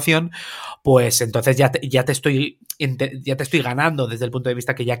esa situación, pues entonces ya te estoy ganando desde el punto de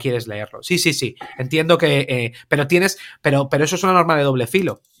vista que ya quieres leerlo. Sí. Entiendo que... pero eso es una norma de doble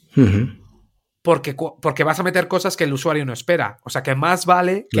filo. Uh-huh. Porque vas a meter cosas que el usuario no espera. O sea, que más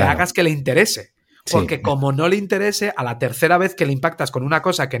vale que hagas que le interese. Porque como no le interese, a la tercera vez que le impactas con una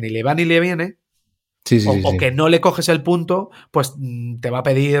cosa que ni le va ni le viene, o que no le coges el punto, pues te va a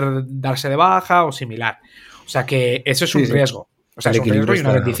pedir darse de baja o similar. O sea, que eso es un riesgo. O sea, es un riesgo y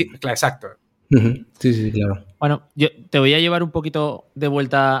una bendición. Exacto. Uh-huh. Sí, claro. Bueno, yo te voy a llevar un poquito de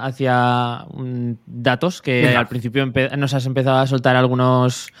vuelta hacia datos que al principio nos has empezado a soltar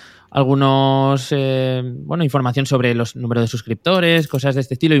algunos información sobre los números de suscriptores, cosas de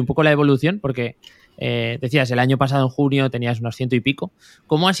este estilo y un poco la evolución, porque decías, el año pasado en junio tenías unos 100 y pico.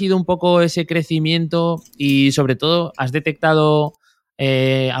 ¿Cómo ha sido un poco ese crecimiento y sobre todo has detectado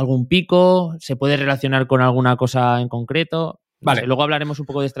algún pico? ¿Se puede relacionar con alguna cosa en concreto? No sé, luego hablaremos un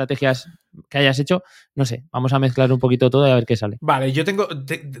poco de estrategias que hayas hecho. No sé, vamos a mezclar un poquito todo y a ver qué sale. Vale, yo tengo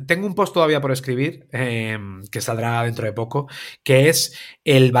un post todavía por escribir, que saldrá dentro de poco, que es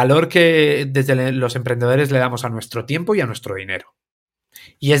el valor que desde los emprendedores le damos a nuestro tiempo y a nuestro dinero.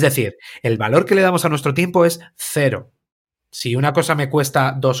 Y es decir, el valor que le damos a nuestro tiempo es 0. Si una cosa me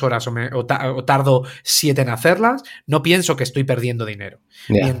cuesta 2 horas o tardo 7 en hacerlas, no pienso que estoy perdiendo dinero.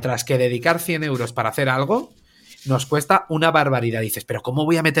 Yeah. Mientras que dedicar 100 euros para hacer algo nos cuesta una barbaridad. Dices, pero ¿cómo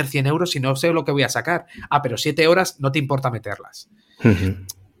voy a meter 100 euros si no sé lo que voy a sacar? Pero 7 horas no te importa meterlas. Uh-huh.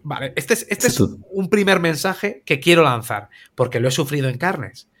 Vale, este es un primer mensaje que quiero lanzar, porque lo he sufrido en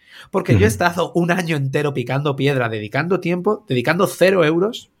carnes. Porque yo he estado un año entero picando piedra, dedicando tiempo, dedicando 0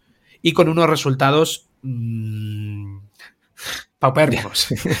 euros y con unos resultados paupérrimos.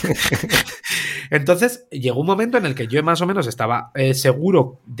 Entonces, llegó un momento en el que yo más o menos estaba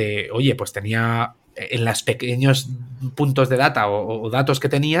seguro de, oye, pues tenía en los pequeños puntos de data o datos que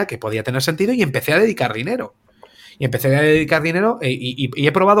tenía que podía tener sentido y empecé a dedicar dinero. Y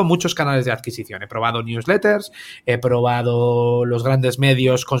he probado muchos canales de adquisición. He probado newsletters, he probado los grandes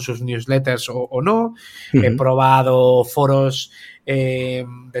medios con sus newsletters o no, uh-huh. He probado foros de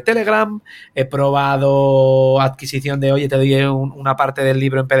Telegram, he probado adquisición de, oye, te doy una parte del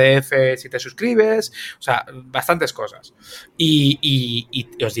libro en PDF si te suscribes, o sea, bastantes cosas. Y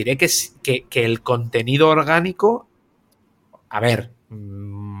os diré que el contenido orgánico, a ver,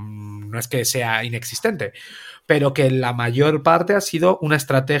 no es que sea inexistente, pero que la mayor parte ha sido una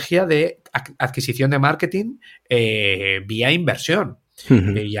estrategia de adquisición de marketing vía inversión.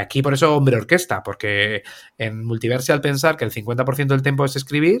 Uh-huh. Y aquí por eso hombre orquesta, porque en Multiversial pensar que el 50% del tiempo es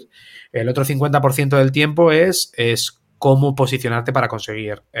escribir, el otro 50% del tiempo es cómo posicionarte para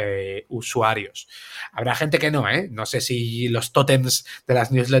conseguir usuarios. Habrá gente que no, ¿eh? No sé si los tótems de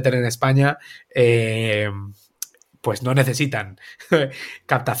las newsletters en España pues no necesitan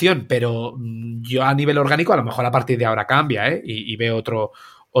captación, pero yo a nivel orgánico a lo mejor a partir de ahora cambia, ¿eh? Y veo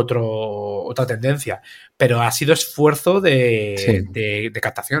otra tendencia, pero ha sido esfuerzo de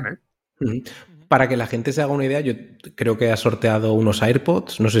captación, ¿eh? Uh-huh. Para que la gente se haga una idea, yo creo que has sorteado unos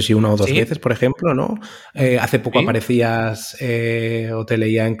AirPods, no sé si una o dos veces, por ejemplo, ¿no? Hace poco aparecías o te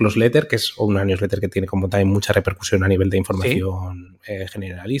leía en Close Letter, que es una newsletter que tiene como también mucha repercusión a nivel de información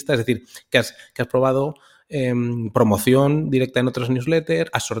generalista, es decir, que has probado promoción directa en otros newsletters,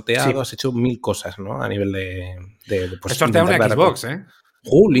 has sorteado, has hecho 1000 cosas, ¿no? A nivel de pues, has sorteado una Xbox, ¿eh?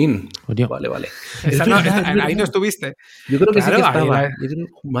 ¡Jolín! Vale. Ahí no estuviste. Yo creo que sí que estaba.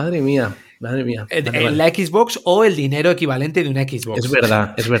 Madre mía. Vale. La Xbox o el dinero equivalente de una Xbox. Es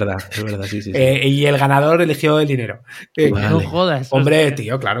verdad, sí. Y el ganador eligió el dinero. Vale. No jodas. Hombre,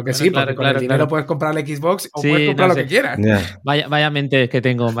 tío, claro que sí, porque con el dinero puedes comprar la Xbox o puedes comprar lo que quieras. Yeah. Vaya mente que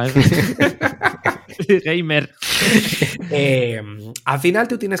tengo. Gamer. Al final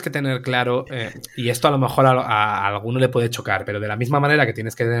tú tienes que tener claro, y esto a lo mejor a alguno le puede chocar, pero de la misma manera que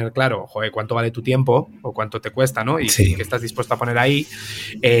tienes que tener claro, joder, cuánto vale tu tiempo o cuánto te cuesta, ¿no? Y qué estás dispuesto a poner ahí,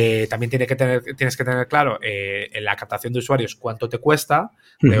 también tienes que tener claro en la captación de usuarios cuánto te cuesta,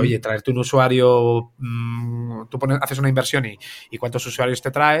 de oye, traerte un usuario, tú haces una inversión y cuántos usuarios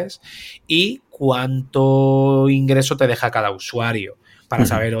te traes y cuánto ingreso te deja cada usuario. Para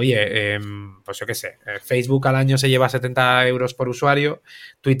saber, oye, pues yo qué sé, Facebook al año se lleva 70 euros por usuario,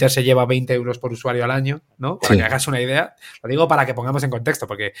 Twitter se lleva 20 euros por usuario al año, ¿no? Para que hagas una idea. Lo digo para que pongamos en contexto,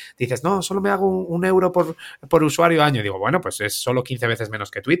 porque dices, no, solo me hago un euro por usuario al año. Digo, bueno, pues es solo 15 veces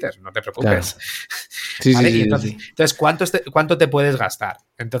menos que Twitter, no te preocupes. Claro. ¿Vale? Entonces, ¿cuánto te puedes gastar?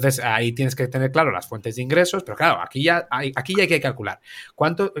 Entonces, ahí tienes que tener claro las fuentes de ingresos, pero claro, aquí ya hay que calcular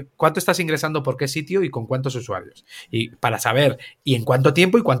cuánto estás ingresando por qué sitio y con cuántos usuarios. Y para saber y en cuánto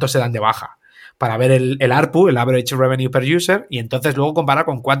tiempo y cuánto se dan de baja. Para ver el ARPU, el Average Revenue Per User, y entonces luego comparar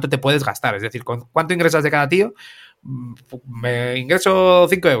con cuánto te puedes gastar. Es decir, con cuánto ingresas de cada tío. Me ingreso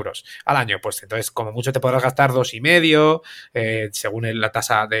 5 euros al año, pues entonces como mucho te podrás gastar 2,5 según la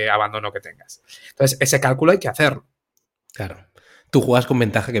tasa de abandono que tengas. Entonces ese cálculo hay que hacerlo. Claro. Tú juegas con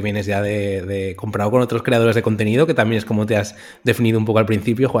ventaja, que vienes ya de comparado con otros creadores de contenido, que también es como te has definido un poco al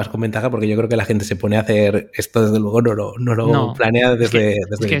principio, juegas con ventaja porque yo creo que la gente se pone a hacer esto, desde luego no lo planea desde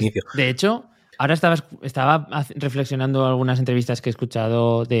el inicio. De hecho, ahora estaba reflexionando algunas entrevistas que he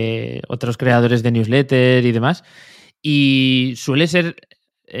escuchado de otros creadores de newsletter y demás, y suelen ser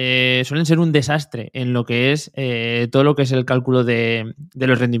un desastre en lo que es todo lo que es el cálculo de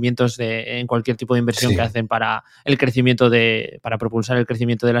los rendimientos en cualquier tipo de inversión que hacen para el crecimiento para propulsar el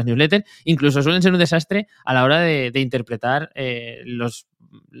crecimiento de las newsletters. Incluso suelen ser un desastre a la hora de interpretar los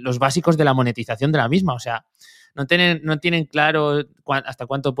básicos de la monetización de la misma. O sea, no tienen claro hasta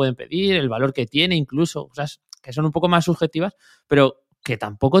cuánto pueden pedir, el valor que tiene, incluso cosas que son un poco más subjetivas, pero que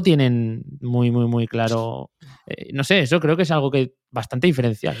tampoco tienen muy, muy, muy claro. No sé, eso creo que es algo que bastante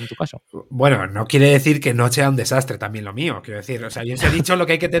diferencial en tu caso. Bueno, no quiere decir que no sea un desastre también lo mío, quiero decir, o sea, yo os he dicho lo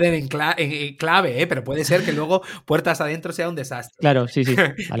que hay que tener en clave, pero puede ser que luego puertas adentro sea un desastre. Claro, sí.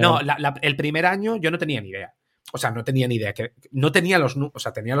 Vale, no, vale. el primer año yo no tenía ni idea. O sea, no tenía ni idea, no tenía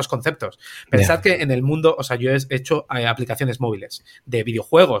tenía los conceptos. Pensad que en el mundo, o sea, yo he hecho aplicaciones móviles de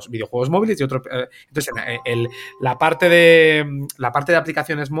videojuegos móviles y otro. Entonces, la parte de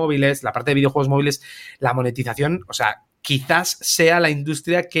aplicaciones móviles, la parte de videojuegos móviles, la monetización, o sea, quizás sea la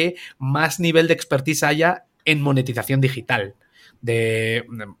industria que más nivel de expertise haya en monetización digital.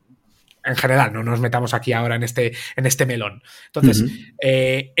 En general, no nos metamos aquí ahora en este melón. Entonces,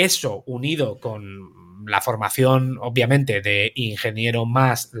 eso unido con la formación, obviamente, de ingeniero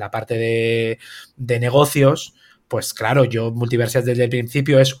más la parte de negocios, pues claro, yo Multiversial desde el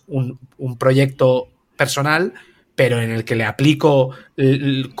principio es un proyecto personal, pero en el que le aplico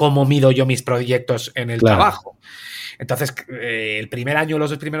cómo mido yo mis proyectos en el trabajo. Entonces, el primer año,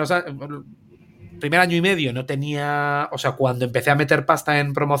 primer año y medio no tenía, o sea, cuando empecé a meter pasta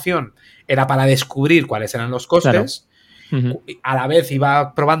en promoción era para descubrir cuáles eran los costes. Claro. A la vez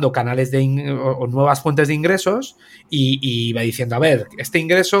iba probando canales o nuevas fuentes de ingresos y iba diciendo, a ver, este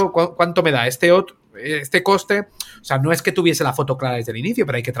ingreso, ¿cuánto me da? Este coste, o sea, no es que tuviese la foto clara desde el inicio,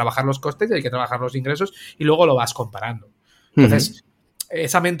 pero hay que trabajar los costes y hay que trabajar los ingresos y luego lo vas comparando. Entonces,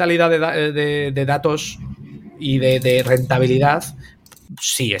 esa mentalidad de datos y de rentabilidad,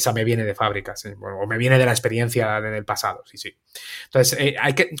 sí, esa me viene de fábrica, ¿sí? O me viene de la experiencia del pasado, sí. Entonces,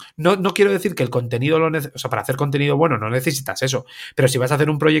 no quiero decir que el contenido o sea, para hacer contenido bueno no necesitas eso, pero si vas a hacer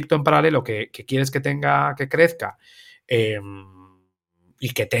un proyecto en paralelo que quieres que crezca y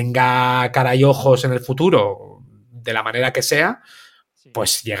que tenga cara y ojos en el futuro de la manera que sea,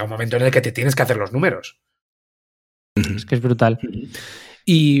 pues llega un momento en el que te tienes que hacer los números. Es que es brutal.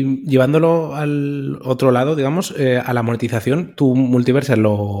 Y llevándolo al otro lado, digamos, a la monetización, tú Multiversial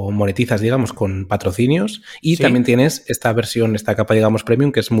lo monetizas, digamos, con patrocinios y también tienes esta versión, esta capa, digamos,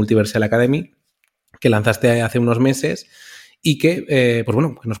 premium, que es Multiversial Academy, que lanzaste hace unos meses y que, pues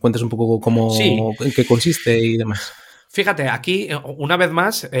bueno, que nos cuentes un poco en qué consiste y demás. Fíjate, aquí, una vez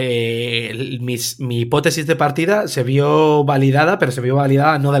más, mi hipótesis de partida se vio validada, pero se vio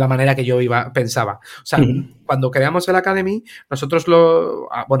validada no de la manera que yo pensaba. O sea, cuando creamos el Academy, nosotros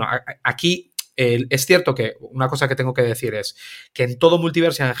aquí es cierto que una cosa que tengo que decir es que en todo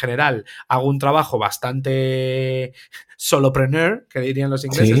Multiversial en general hago un trabajo bastante solopreneur, que dirían los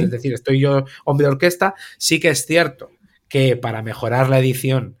ingleses, es decir, estoy yo hombre de orquesta. Sí que es cierto que para mejorar la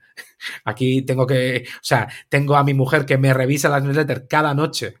edición, aquí tengo a mi mujer que me revisa las newsletters cada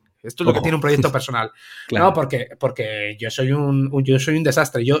noche. Esto es lo que tiene un proyecto personal. Claro. No, porque yo soy un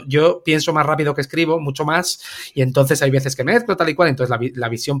desastre. Yo pienso más rápido que escribo, mucho más, y entonces hay veces que mezclo tal y cual, entonces la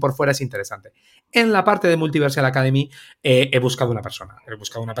visión por fuera es interesante. En la parte de Multiversial Academy he buscado una persona. He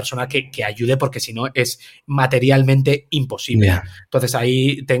buscado una persona que ayude, porque si no es materialmente imposible. Yeah. Entonces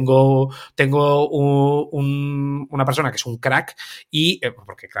ahí tengo una persona que es un crack y,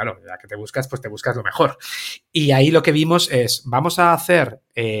 porque claro, ya que te buscas, pues te buscas lo mejor. Y ahí lo que vimos es, vamos a hacer...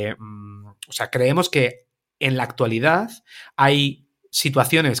 creemos que en la actualidad hay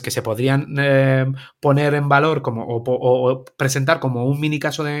situaciones que se podrían poner en valor como, o presentar como un mini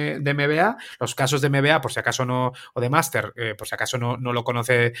caso de MBA. Los casos de MBA, por si acaso no, o de máster, por si acaso no lo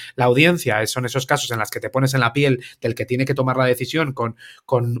conoce la audiencia, son esos casos en los que te pones en la piel del que tiene que tomar la decisión con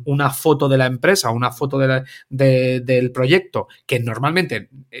una foto de la empresa, una foto del proyecto, que normalmente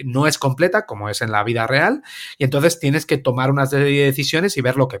no es completa, como es en la vida real, y entonces tienes que tomar una serie de decisiones y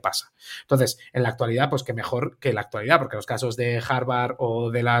ver lo que pasa. Entonces, en la actualidad, pues que mejor que la actualidad, porque los casos de Harvard o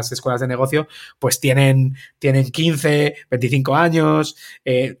de las escuelas de negocio, pues tienen 15, 25 años,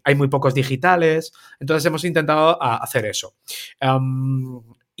 hay muy pocos digitales, entonces hemos intentado hacer eso.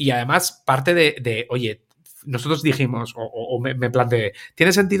 Y además, parte de oye, nosotros dijimos, o me planteé,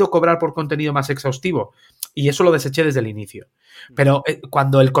 ¿tiene sentido cobrar por contenido más exhaustivo? Y eso lo deseché desde el inicio. Pero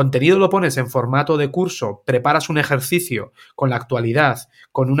cuando el contenido lo pones en formato de curso, preparas un ejercicio con la actualidad,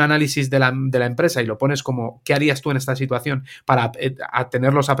 con un análisis de la empresa y lo pones como ¿qué harías tú en esta situación para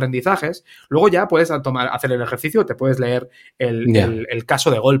tener los aprendizajes? Luego ya puedes hacer el ejercicio, te puedes leer el caso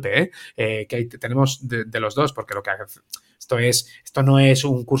de golpe, que ahí tenemos de los dos, porque lo que esto no es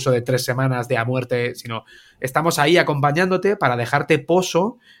un curso de 3 semanas de a muerte, sino estamos ahí acompañándote para dejarte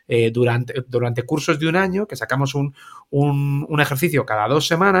pozo durante cursos de un año, que sacamos un ejercicio cada 2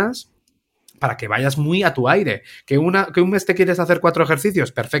 semanas para que vayas muy a tu aire. Que un mes te quieres hacer 4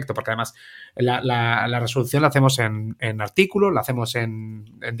 ejercicios, perfecto, porque además la resolución la hacemos en artículos, la hacemos en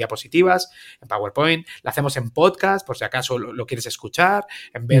diapositivas, en PowerPoint, la hacemos en podcast, por si acaso lo quieres escuchar,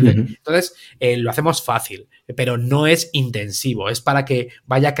 en vez de... Entonces, lo hacemos fácil, pero no es intensivo, es para que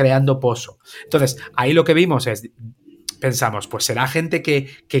vaya creando pozo. Entonces, ahí lo que vimos pensamos, pues será gente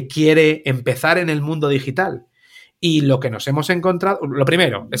que quiere empezar en el mundo digital. Y lo que nos hemos encontrado, lo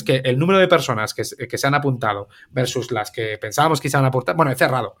primero es que el número de personas que se han apuntado versus las que pensábamos que se han apuntado, bueno, he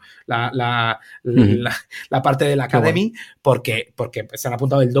cerrado la parte de la Academy porque se han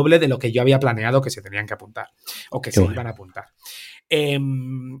apuntado el doble de lo que yo había planeado que se tenían que apuntar o que se iban a apuntar.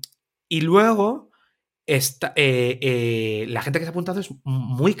 Y luego la gente que se ha apuntado es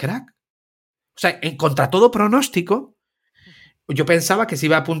muy crack. O sea, contra todo pronóstico, yo pensaba que se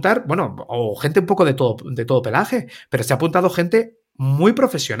iba a apuntar, bueno, o gente un poco de todo pelaje, pero se ha apuntado gente muy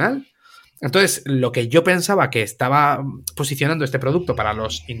profesional. Entonces, lo que yo pensaba que estaba posicionando este producto para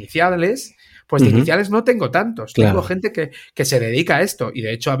los iniciales, pues de iniciales no tengo tantos. Claro. Tengo gente que se dedica a esto. Y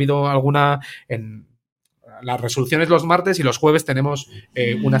de hecho ha habido alguna... Las resoluciones los martes y los jueves tenemos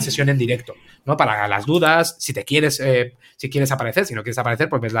una sesión en directo, ¿no? Para las dudas, si quieres aparecer, si no quieres aparecer,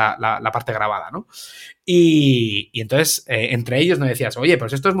 pues ves la parte grabada, ¿no? Y entonces, entre ellos nos decías, oye,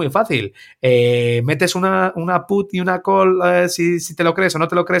 pues esto es muy fácil. Metes una put y una call si te lo crees o no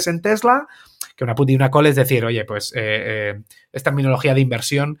te lo crees en Tesla, que una put y una call es decir, oye, pues es terminología de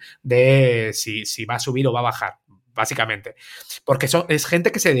inversión de si va a subir o va a bajar. Básicamente, porque es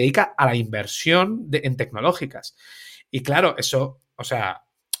gente que se dedica a la inversión en tecnológicas. Y claro, eso, o sea,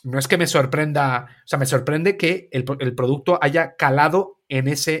 no es que me sorprenda, o sea, me sorprende que el producto haya calado en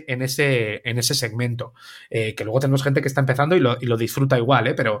ese segmento. Que luego tenemos gente que está empezando y lo disfruta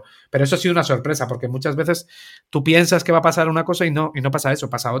igual, pero eso ha sido una sorpresa, porque muchas veces tú piensas que va a pasar una cosa y no pasa eso,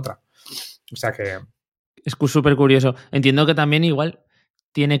 pasa otra. O sea que... Es súper curioso. Entiendo que también igual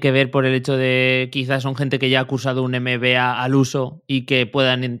tiene que ver por el hecho de quizás son gente que ya ha cursado un MBA al uso y que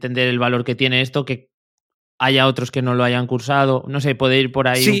puedan entender el valor que tiene esto, que haya otros que no lo hayan cursado. No sé, puede ir por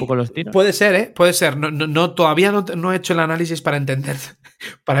ahí un poco los tiros. Puede ser, ¿eh? Puede ser. Todavía no he hecho el análisis para entender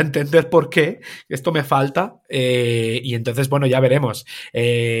por qué. Esto me falta. Y entonces, bueno, ya veremos.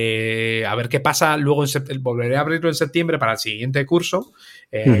 A ver qué pasa luego. Volveré a abrirlo en septiembre para el siguiente curso.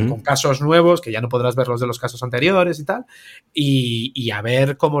 Con casos nuevos, que ya no podrás ver los de los casos anteriores y tal. Y a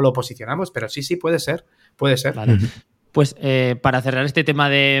ver cómo lo posicionamos. Pero sí, puede ser. Puede ser. Vale. Pues para cerrar este tema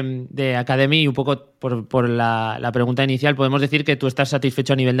de Academy y un poco por la pregunta inicial, podemos decir que tú estás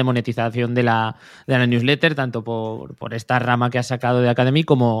satisfecho a nivel de monetización de la newsletter, tanto por esta rama que has sacado de Academy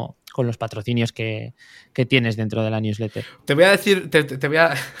como con los patrocinios que tienes dentro de la newsletter. Te voy a decir,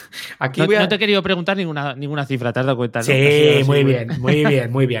 No te he querido preguntar ninguna cifra, ¿te has dado cuenta? ¿No? Sí, muy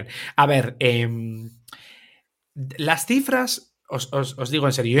bien. A ver, las cifras... Os digo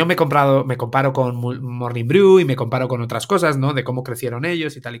en serio, yo me comparo con Morning Brew y me comparo con otras cosas, ¿no? De cómo crecieron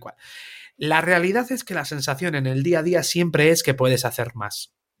ellos y tal y cual. La realidad es que la sensación en el día a día siempre es que puedes hacer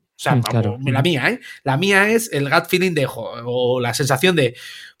más. O sea, claro. La mía, ¿eh? La mía es el gut feeling o la sensación de,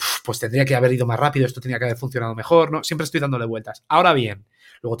 pues tendría que haber ido más rápido, esto tenía que haber funcionado mejor, ¿no? Siempre estoy dándole vueltas. Ahora bien,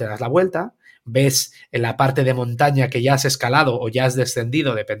 luego te das la vuelta, ves en la parte de montaña que ya has escalado o ya has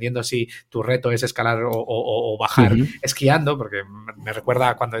descendido, dependiendo si tu reto es escalar o bajar esquiando, porque me recuerda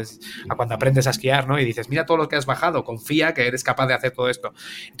a cuando aprendes a esquiar, ¿no? Y dices, mira todo lo que has bajado, confía que eres capaz de hacer todo esto.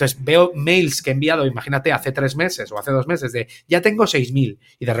 Entonces veo mails que he enviado, imagínate, hace 3 meses o hace 2 meses de ya tengo 6.000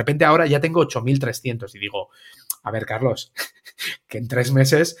 y de repente ahora ya tengo 8.300 y digo, a ver, Carlos, que en 3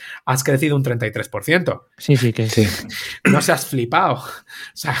 meses has crecido un 33%. Sí. No seas flipado. O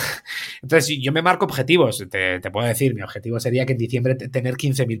sea, entonces yo me marco objetivos. Te puedo decir, mi objetivo sería que en diciembre tener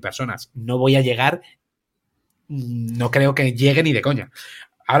 15.000 personas. No voy a llegar, no creo que llegue ni de coña.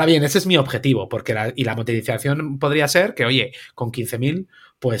 Ahora bien, ese es mi objetivo, porque la monetización podría ser que, oye, con 15.000,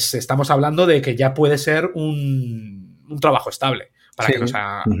 pues estamos hablando de que ya puede ser un trabajo estable.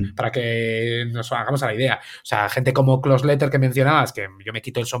 Para que nos hagamos a la idea. O sea, gente como Closletter que mencionabas, que yo me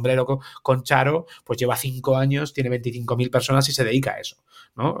quito el sombrero con Charo, pues lleva 5 años, tiene 25.000 personas y se dedica a eso,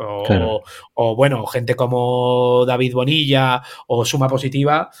 ¿no? O bueno, gente como David Bonilla o Suma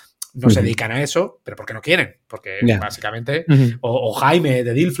Positiva no se dedican a eso, pero porque no quieren, porque básicamente, o Jaime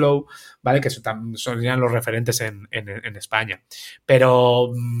de Dealflow, ¿vale? Que serían los referentes en España.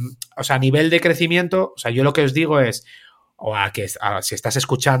 Pero, o sea, a nivel de crecimiento, o sea, yo lo que os digo es, si estás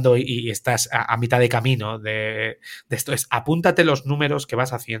escuchando y estás a mitad de camino de esto, es apúntate los números que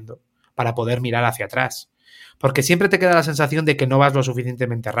vas haciendo para poder mirar hacia atrás. Porque siempre te queda la sensación de que no vas lo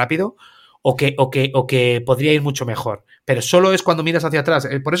suficientemente rápido o que podría ir mucho mejor. Pero solo es cuando miras hacia atrás.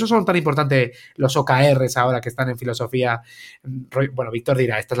 Por eso son tan importantes los OKRs ahora que están en filosofía. Bueno, Víctor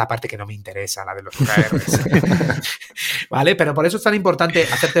dirá, esta es la parte que no me interesa, la de los OKRs. ¿Vale? Pero por eso es tan importante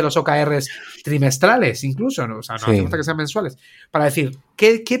hacerte los OKRs trimestrales incluso, ¿no? O sea, no hace falta que sean mensuales. Para decir,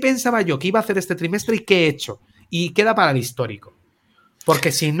 ¿qué pensaba yo que iba a hacer este trimestre y qué he hecho? Y queda para el histórico.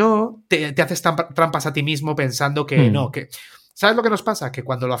 Porque si no, te haces trampas a ti mismo pensando que no, que... ¿Sabes lo que nos pasa? Que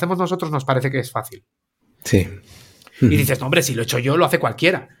cuando lo hacemos nosotros nos parece que es fácil. Sí. Y dices, no, hombre, si lo he hecho yo, lo hace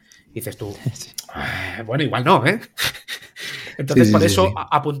cualquiera. Y dices tú, bueno, igual no, ¿eh? Entonces, por eso,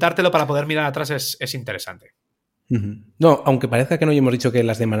 apuntártelo para poder mirar atrás es interesante. No, aunque parezca que no, y hemos dicho que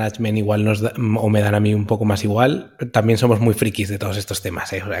las de management igual o me dan a mí un poco más igual, también somos muy frikis de todos estos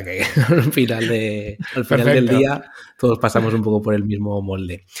temas, ¿eh? O sea que al final del día todos pasamos un poco por el mismo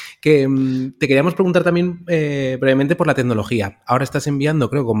molde. Que te queríamos preguntar también brevemente por la tecnología. Ahora estás enviando,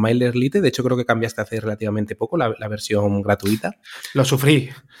 creo, con MailerLite, de hecho creo que cambiaste hace relativamente poco la versión gratuita. Lo sufrí.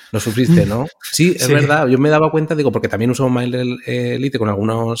 Lo sufriste, ¿no? Sí, es verdad. Yo me daba cuenta, digo, porque también uso MailerLite con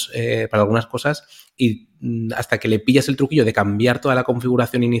para algunas cosas y hasta que le pillas el truquillo de cambiar toda la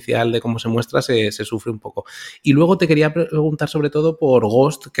configuración inicial de cómo se muestra, se sufre un poco. Y luego te quería preguntar sobre todo por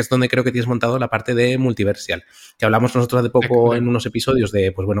Ghost, que es donde creo que tienes montado la parte de Multiversial, que hablamos nosotros hace poco en unos episodios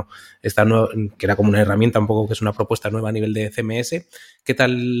de, pues bueno, que era como una herramienta, un poco que es una propuesta nueva a nivel de CMS. ¿Qué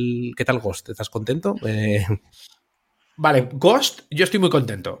tal Ghost? ¿Estás contento? Vale, Ghost, yo estoy muy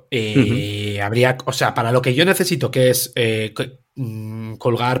contento. Habría, o sea, para lo que yo necesito, que es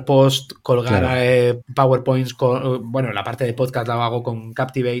colgar post, colgar PowerPoints, bueno, la parte de podcast la hago con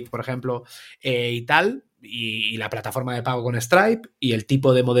Captivate, por ejemplo, y tal, y la plataforma de pago con Stripe, y el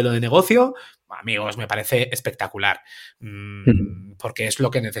tipo de modelo de negocio, amigos, me parece espectacular, porque es lo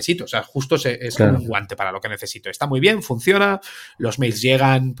que necesito, o sea, justo es como un guante para lo que necesito. Está muy bien, funciona, los mails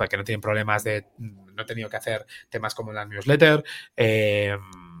llegan, porque no tienen problemas no he tenido que hacer temas como la newsletter,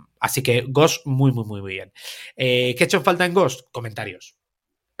 así que Ghost muy, muy, muy bien. ¿Qué he hecho en falta en Ghost? Comentarios.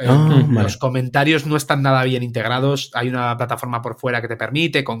 Los comentarios no están nada bien integrados. Hay una plataforma por fuera que te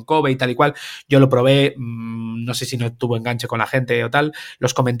permite, con Kobe y tal y cual. Yo lo probé, no sé si no tuvo enganche con la gente o tal.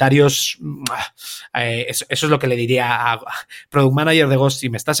 Los comentarios, eso es lo que le diría a Product Manager de Ghost,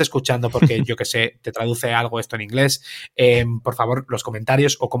 si me estás escuchando, porque yo que sé, te traduce algo esto en inglés, por favor, los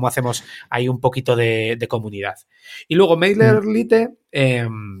comentarios o cómo hacemos ahí un poquito de comunidad. Y luego MailerLite,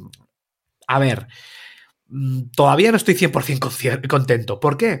 a ver... Todavía no estoy 100% contento.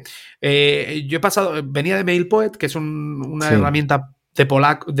 ¿Por qué? Yo venía de MailPoet, que es una herramienta de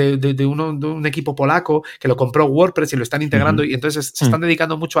polaco, de un equipo polaco que lo compró WordPress y lo están integrando, y entonces se están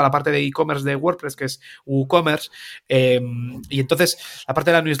dedicando mucho a la parte de e-commerce de WordPress, que es WooCommerce, y entonces la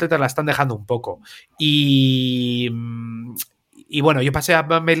parte de la newsletter la están dejando un poco. Y bueno, yo pasé a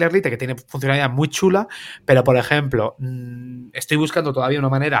MailerLite, que tiene funcionalidad muy chula, pero, por ejemplo, estoy buscando todavía una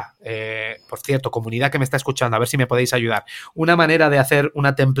manera, por cierto, comunidad que me está escuchando, a ver si me podéis ayudar, una manera de hacer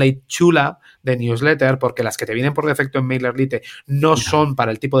una template chula de newsletter, porque las que te vienen por defecto en MailerLite no son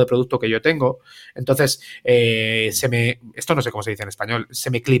para el tipo de producto que yo tengo. Entonces, esto no sé cómo se dice en español, se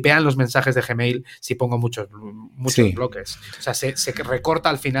me clipean los mensajes de Gmail si pongo muchos bloques. O sea, se recorta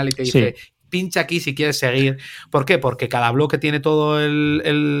al final y te dice... pincha aquí si quieres seguir. ¿Por qué? Porque cada bloque tiene todo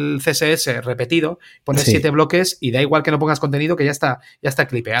el CSS repetido, pones 7 bloques y da igual que no pongas contenido que ya está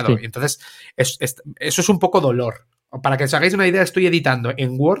clipeado. Sí. Y entonces, eso es un poco dolor. Para que os hagáis una idea, estoy editando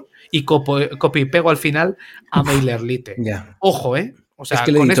en Word y copio y pego al final a MailerLite. Ya. Ojo, ¿eh? O sea, es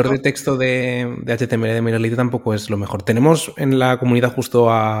que el con editor esto... de texto de HTML de MailerLite tampoco es lo mejor. Tenemos en la comunidad justo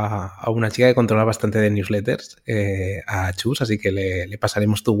a una chica que controla bastante de newsletters, a Chus, así que le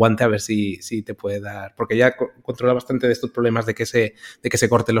pasaremos tu guante a ver si te puede dar... Porque ella controla bastante de estos problemas de que se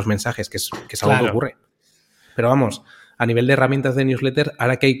corten los mensajes, que es algo que ocurre. Pero vamos, a nivel de herramientas de newsletter,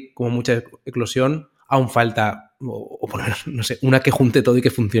 ahora que hay como mucha eclosión, aún falta, o por lo menos, no sé, una que junte todo y que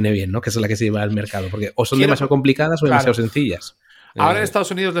funcione bien, ¿no? Que es la que se lleva al mercado. Porque o son demasiado complicadas o demasiado sencillas. Ahora en Estados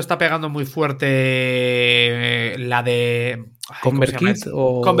Unidos le está pegando muy fuerte la de... ConvertKit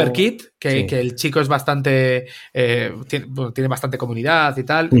o... ConvertKit, que el chico es bastante... tiene bastante comunidad y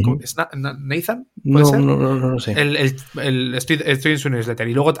tal. ¿Es Nathan? ¿Puede ser? No sé. Estoy en su newsletter.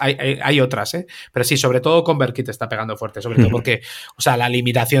 Y luego hay otras, ¿eh? Pero sí, sobre todo ConvertKit está pegando fuerte. Sobre todo porque, o sea, la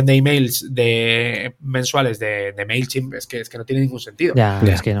limitación de emails mensuales de MailChimp es que no tiene ningún sentido. Ya.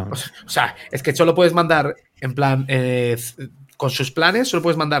 Es que no. O sea, es que solo puedes mandar en plan... con sus planes solo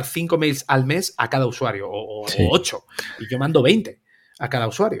puedes mandar 5 mails al mes a cada usuario o 8. Y yo mando 20 a cada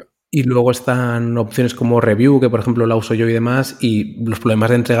usuario. Y luego están opciones como review, que por ejemplo la uso yo y demás, y los problemas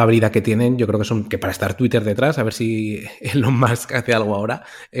de entregabilidad que tienen, yo creo que son que para estar Twitter detrás, a ver si Elon Musk hace algo ahora,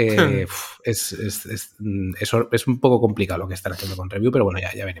 es un poco complicado lo que están haciendo con review, pero bueno,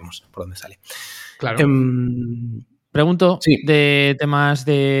 ya veremos por dónde sale. Claro. Pregunto de temas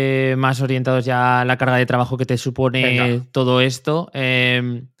más orientados ya a la carga de trabajo que te supone todo esto.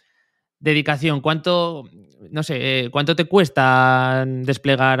 Dedicación, ¿cuánto te cuesta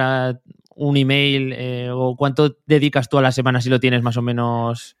desplegar un email o cuánto dedicas tú a la semana si lo tienes más o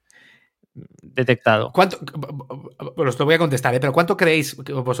menos detectado? Os lo voy a contestar, pero ¿cuánto creéis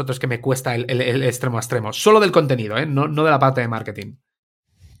vosotros que me cuesta el extremo a extremo? Solo del contenido, no de la parte de marketing.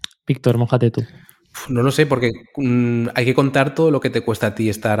 Víctor, mójate tú. No lo sé, porque hay que contar todo lo que te cuesta a ti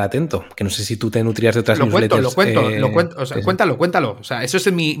estar atento. Que no sé si tú te nutrías de otras newsletters. Lo cuento. O sea, cuéntalo. O sea, eso es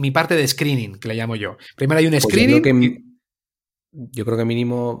mi parte de screening, que le llamo yo. Primero hay un screening. Yo creo que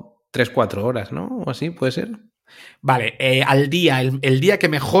mínimo 3-4 horas, ¿no? O así, ¿puede ser? Vale, al día, el día que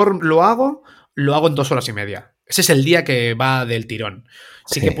mejor lo hago en 2 horas y media. Ese es el día que va del tirón.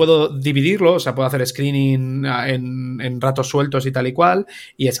 Sí que puedo dividirlo, o sea, puedo hacer screening en ratos sueltos y tal y cual,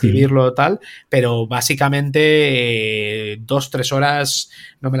 y escribirlo tal, pero básicamente 2-3 horas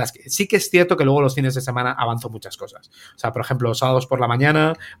no me las... Sí que es cierto que luego los fines de semana avanzo muchas cosas. O sea, por ejemplo, sábados por la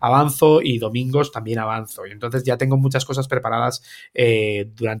mañana avanzo y domingos también avanzo. Y entonces ya tengo muchas cosas preparadas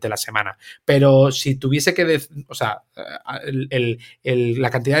durante la semana. Pero si tuviese que... o sea, la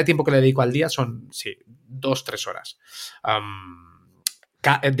cantidad de tiempo que le dedico al día son, 2-3 horas.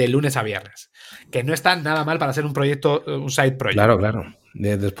 De lunes a viernes. Que no está nada mal para hacer un proyecto, un side project. Claro.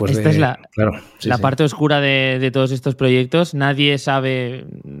 Esta es la parte oscura de todos estos proyectos. Nadie sabe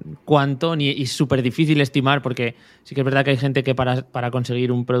cuánto y es súper difícil estimar, porque sí que es verdad que hay gente que para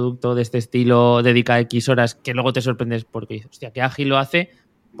conseguir un producto de este estilo dedica X horas, que luego te sorprendes porque dices, hostia, qué ágil lo hace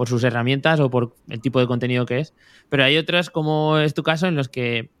por sus herramientas o por el tipo de contenido que es. Pero hay otras, como es tu caso, en los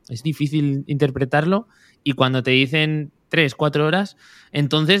que es difícil interpretarlo y cuando te dicen 3-4 horas,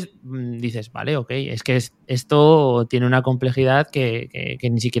 entonces dices, vale, ok, es que esto tiene una complejidad que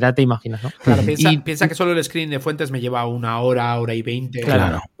ni siquiera te imaginas, ¿no? Claro, piensa que solo el screening de fuentes me lleva 1 hora, 1 hora y 20.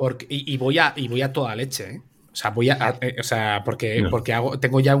 Claro. Y voy a toda leche, ¿eh? O sea, porque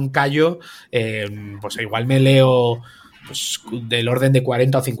tengo ya un callo, pues igual me leo del orden de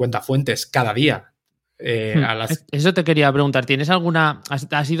 40 o 50 fuentes cada día. Eso te quería preguntar,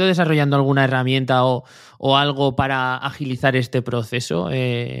 ¿has ido desarrollando alguna herramienta o algo para agilizar este proceso?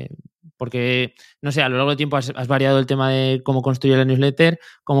 Porque, no sé, a lo largo del tiempo has variado el tema de cómo construyes la newsletter,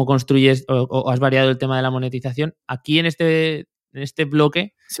 cómo construyes o has variado el tema de la monetización. Aquí en este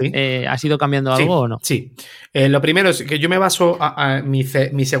bloque, ¿has ido cambiando algo o no? Sí. Lo primero es que yo me baso a mi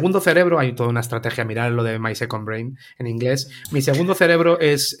segundo cerebro. Hay toda una estrategia, mirar lo de My Second Brain en inglés. Mi segundo cerebro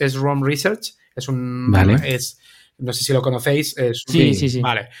es ROM Research. No sé si lo conocéis. Sí.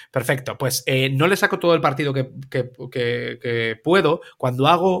 Vale, perfecto. Pues no le saco todo el partido que puedo cuando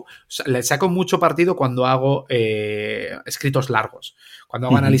hago... Le saco mucho partido cuando hago escritos largos. Cuando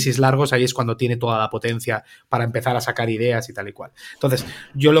hago análisis largos, ahí es cuando tiene toda la potencia para empezar a sacar ideas y tal y cual. Entonces,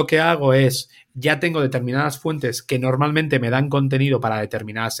 yo lo que hago es... Ya tengo determinadas fuentes que normalmente me dan contenido para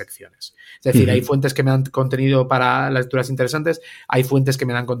determinadas secciones. Es decir, hay fuentes que me dan contenido para lecturas interesantes, hay fuentes que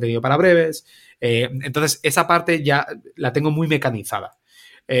me dan contenido para breves. Entonces, esa parte ya la tengo muy mecanizada.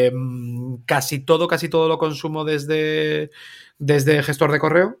 casi todo lo consumo desde gestor de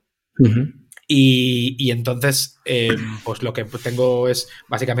correo. Uh-huh. Y entonces, pues lo que tengo es,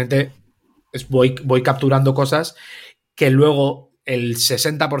 básicamente, voy capturando cosas que luego el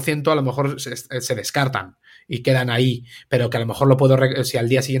 60% a lo mejor se descartan y quedan ahí, pero que a lo mejor lo puedo, si al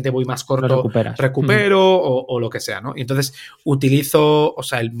día siguiente voy más corto, recupero o lo que sea, ¿no? Y entonces utilizo, o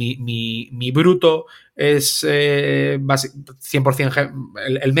sea, mi bruto es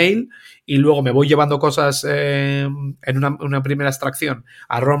 100% el mail, y luego me voy llevando cosas en una primera extracción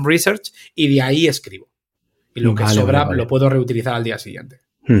a ROM Research y de ahí escribo. Y lo que sobra lo puedo reutilizar al día siguiente.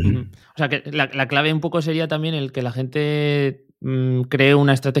 Uh-huh. O sea, que la clave un poco sería también el que la gente cree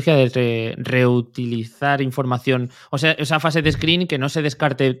una estrategia de reutilizar información. O sea, esa fase de screen que no se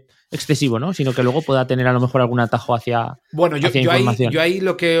descarte excesivo, ¿no? Sino que luego pueda tener a lo mejor algún atajo hacia información. Yo ahí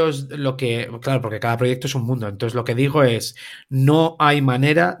lo que claro, porque cada proyecto es un mundo. Entonces lo que digo es, no hay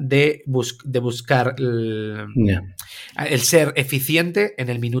manera de buscar el ser eficiente en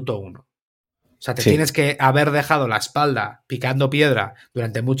el minuto 1. O sea, te tienes que haber dejado la espalda picando piedra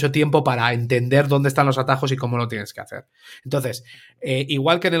durante mucho tiempo para entender dónde están los atajos y cómo lo tienes que hacer. Entonces,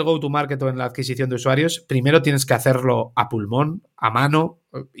 igual que en el go-to-market o en la adquisición de usuarios, primero tienes que hacerlo a pulmón, a mano,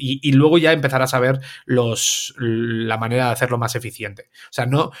 y luego ya empezarás a ver la manera de hacerlo más eficiente. O sea,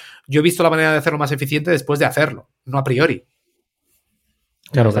 yo he visto la manera de hacerlo más eficiente después de hacerlo, no a priori.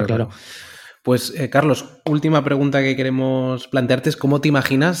 Claro. Pues, Carlos, última pregunta que queremos plantearte es ¿cómo te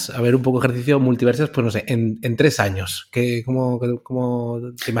imaginas, a ver, un poco ejercicio Multiversial, pues no sé, en 3 años? ¿Cómo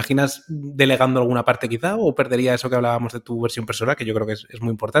te imaginas delegando alguna parte quizá, o perdería eso que hablábamos de tu versión personal, que yo creo que es muy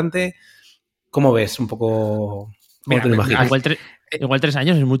importante? ¿Cómo ves un poco? ¿Cómo te lo imaginas? Igual 3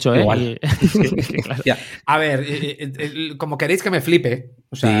 años es mucho, ¿eh? Igual. Claro. Yeah. A ver, como queréis que me flipe,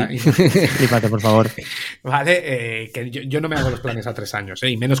 o sea... Sí. Flípate, por favor. Vale, que yo no me hago los planes a 3 años,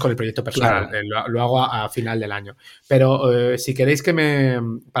 y menos con el proyecto personal, claro. Lo hago a final del año. Pero si queréis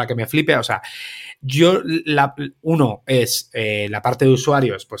para que me flipe, o sea, uno es la parte de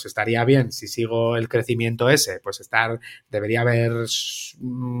usuarios, pues estaría bien, si sigo el crecimiento ese, pues debería haber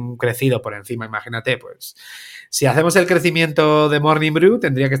crecido por encima, imagínate, pues... Si hacemos el crecimiento de Morning Brew,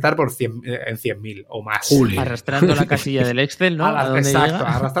 tendría que estar en 100.000 o más. Juli. Arrastrando la casilla del Excel, ¿no? Exacto.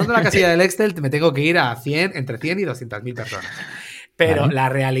 Arrastrando la casilla del Excel me tengo que ir a entre 100 y 200.000 personas. Pero la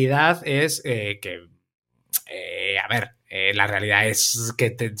realidad es la realidad es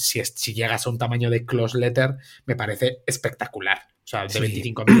que si llegas a un tamaño de close letter, me parece espectacular. O sea, de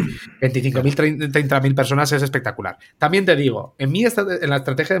 25.000, 30.000 personas es espectacular. También te digo, en la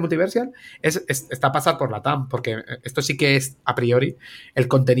estrategia de Multiversial está pasar por la TAM, porque esto sí que es, a priori, el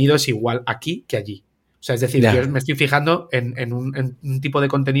contenido es igual aquí que allí. O sea, es decir, yo me estoy fijando en un tipo de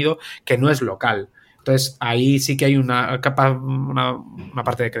contenido que no es local. Entonces, ahí sí que hay una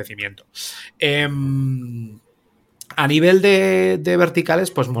parte de crecimiento. A nivel de verticales,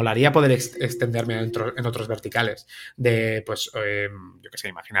 pues molaría poder extenderme en otros verticales. Pues, yo qué sé,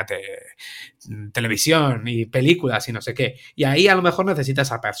 imagínate, televisión y películas y no sé qué. Y ahí a lo mejor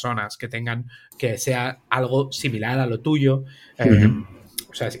necesitas a personas que sea algo similar a lo tuyo.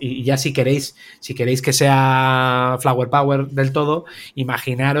 O sea, y ya si queréis que sea Flower Power del todo,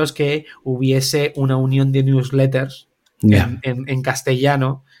 imaginaros que hubiese una unión de newsletters en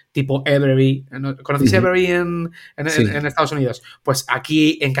castellano, tipo Every. ¿Conocéis Every en Estados Unidos? Pues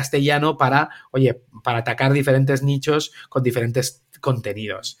aquí en castellano para atacar diferentes nichos con diferentes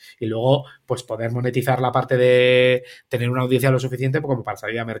contenidos. Y luego, pues poder monetizar la parte de tener una audiencia lo suficiente como para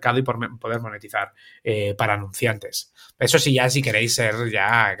salir a mercado y poder monetizar para anunciantes. Eso sí, ya si queréis ser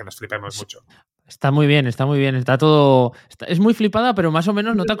ya que nos flipemos mucho. Está muy bien, está todo... es muy flipada, pero más o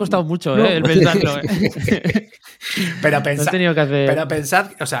menos no te ha costado mucho, el pensarlo. Pero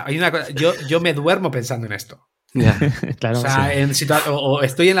pensad, o sea, hay una cosa, yo me duermo pensando en esto. Claro, o sea, o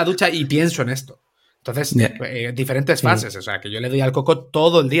estoy en la ducha y pienso en esto. Entonces, diferentes fases. O sea, que yo le doy al coco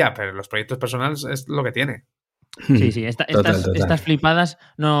todo el día, pero los proyectos personales es lo que tiene. Sí. Estas flipadas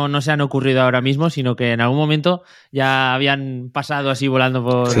no se han ocurrido ahora mismo, sino que en algún momento ya habían pasado así volando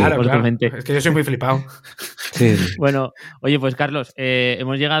por tu mente. Es que yo soy muy flipado. Sí. Bueno, oye, pues Carlos,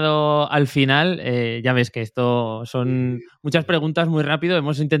 hemos llegado al final. Ya ves que esto son muchas preguntas muy rápido.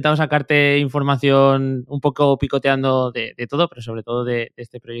 Hemos intentado sacarte información un poco picoteando de todo, pero sobre todo de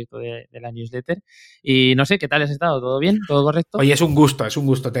este proyecto de la newsletter. Y no sé, ¿qué tal has estado? ¿Todo bien? ¿Todo correcto? Oye, es un gusto.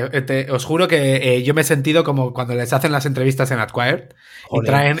 Os juro que yo me he sentido como cuando les hacen las entrevistas en Acquired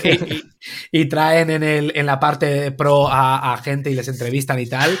y traen en la parte pro a gente y les entrevistan y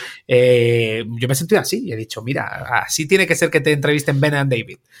tal. Yo me he sentido así y he dicho, mira, así tiene que ser que te entrevisten Ben and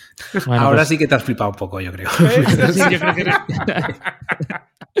David. Bueno, ahora pues sí que te has flipado un poco, yo creo. Sí, yo creo que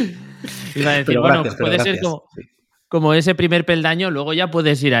Iba a decir, Pero bueno, gracias, puede ser como ese primer peldaño, luego ya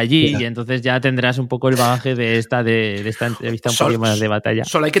puedes ir allí y entonces ya tendrás un poco el bagaje de esta entrevista un poquito más de batalla.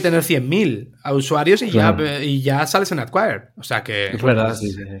 Solo hay que tener 100.000 usuarios y ya sales en Adquire. O sea que... Es verdad,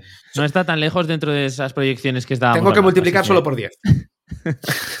 sí. No está tan lejos dentro de esas proyecciones que estábamos Tengo que hablando, multiplicar solo por 10.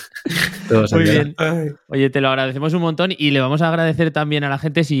 Muy bien. Oye, te lo agradecemos un montón y le vamos a agradecer también a la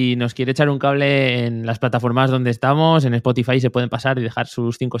gente si nos quiere echar un cable en las plataformas donde estamos. En Spotify se pueden pasar y dejar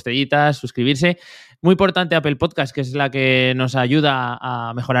sus 5 estrellitas, suscribirse. Muy importante Apple Podcast, que es la que nos ayuda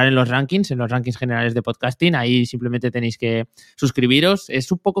a mejorar en los rankings generales de podcasting. Ahí simplemente tenéis que suscribiros.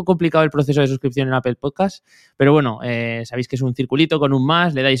 Es un poco complicado el proceso de suscripción en Apple Podcast, pero bueno, sabéis que es un circulito con un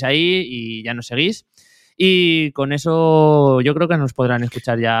más, le dais ahí y ya nos seguís. Y con eso yo creo que nos podrán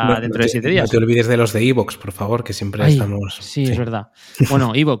escuchar ya dentro de 7 días. No te olvides de los de iVoox, por favor, que siempre estamos... Sí, es verdad.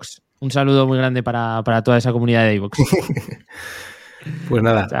 Bueno, iVoox, un saludo muy grande para toda esa comunidad de iVoox. Pues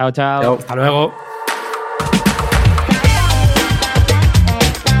nada. Chao. Hasta luego.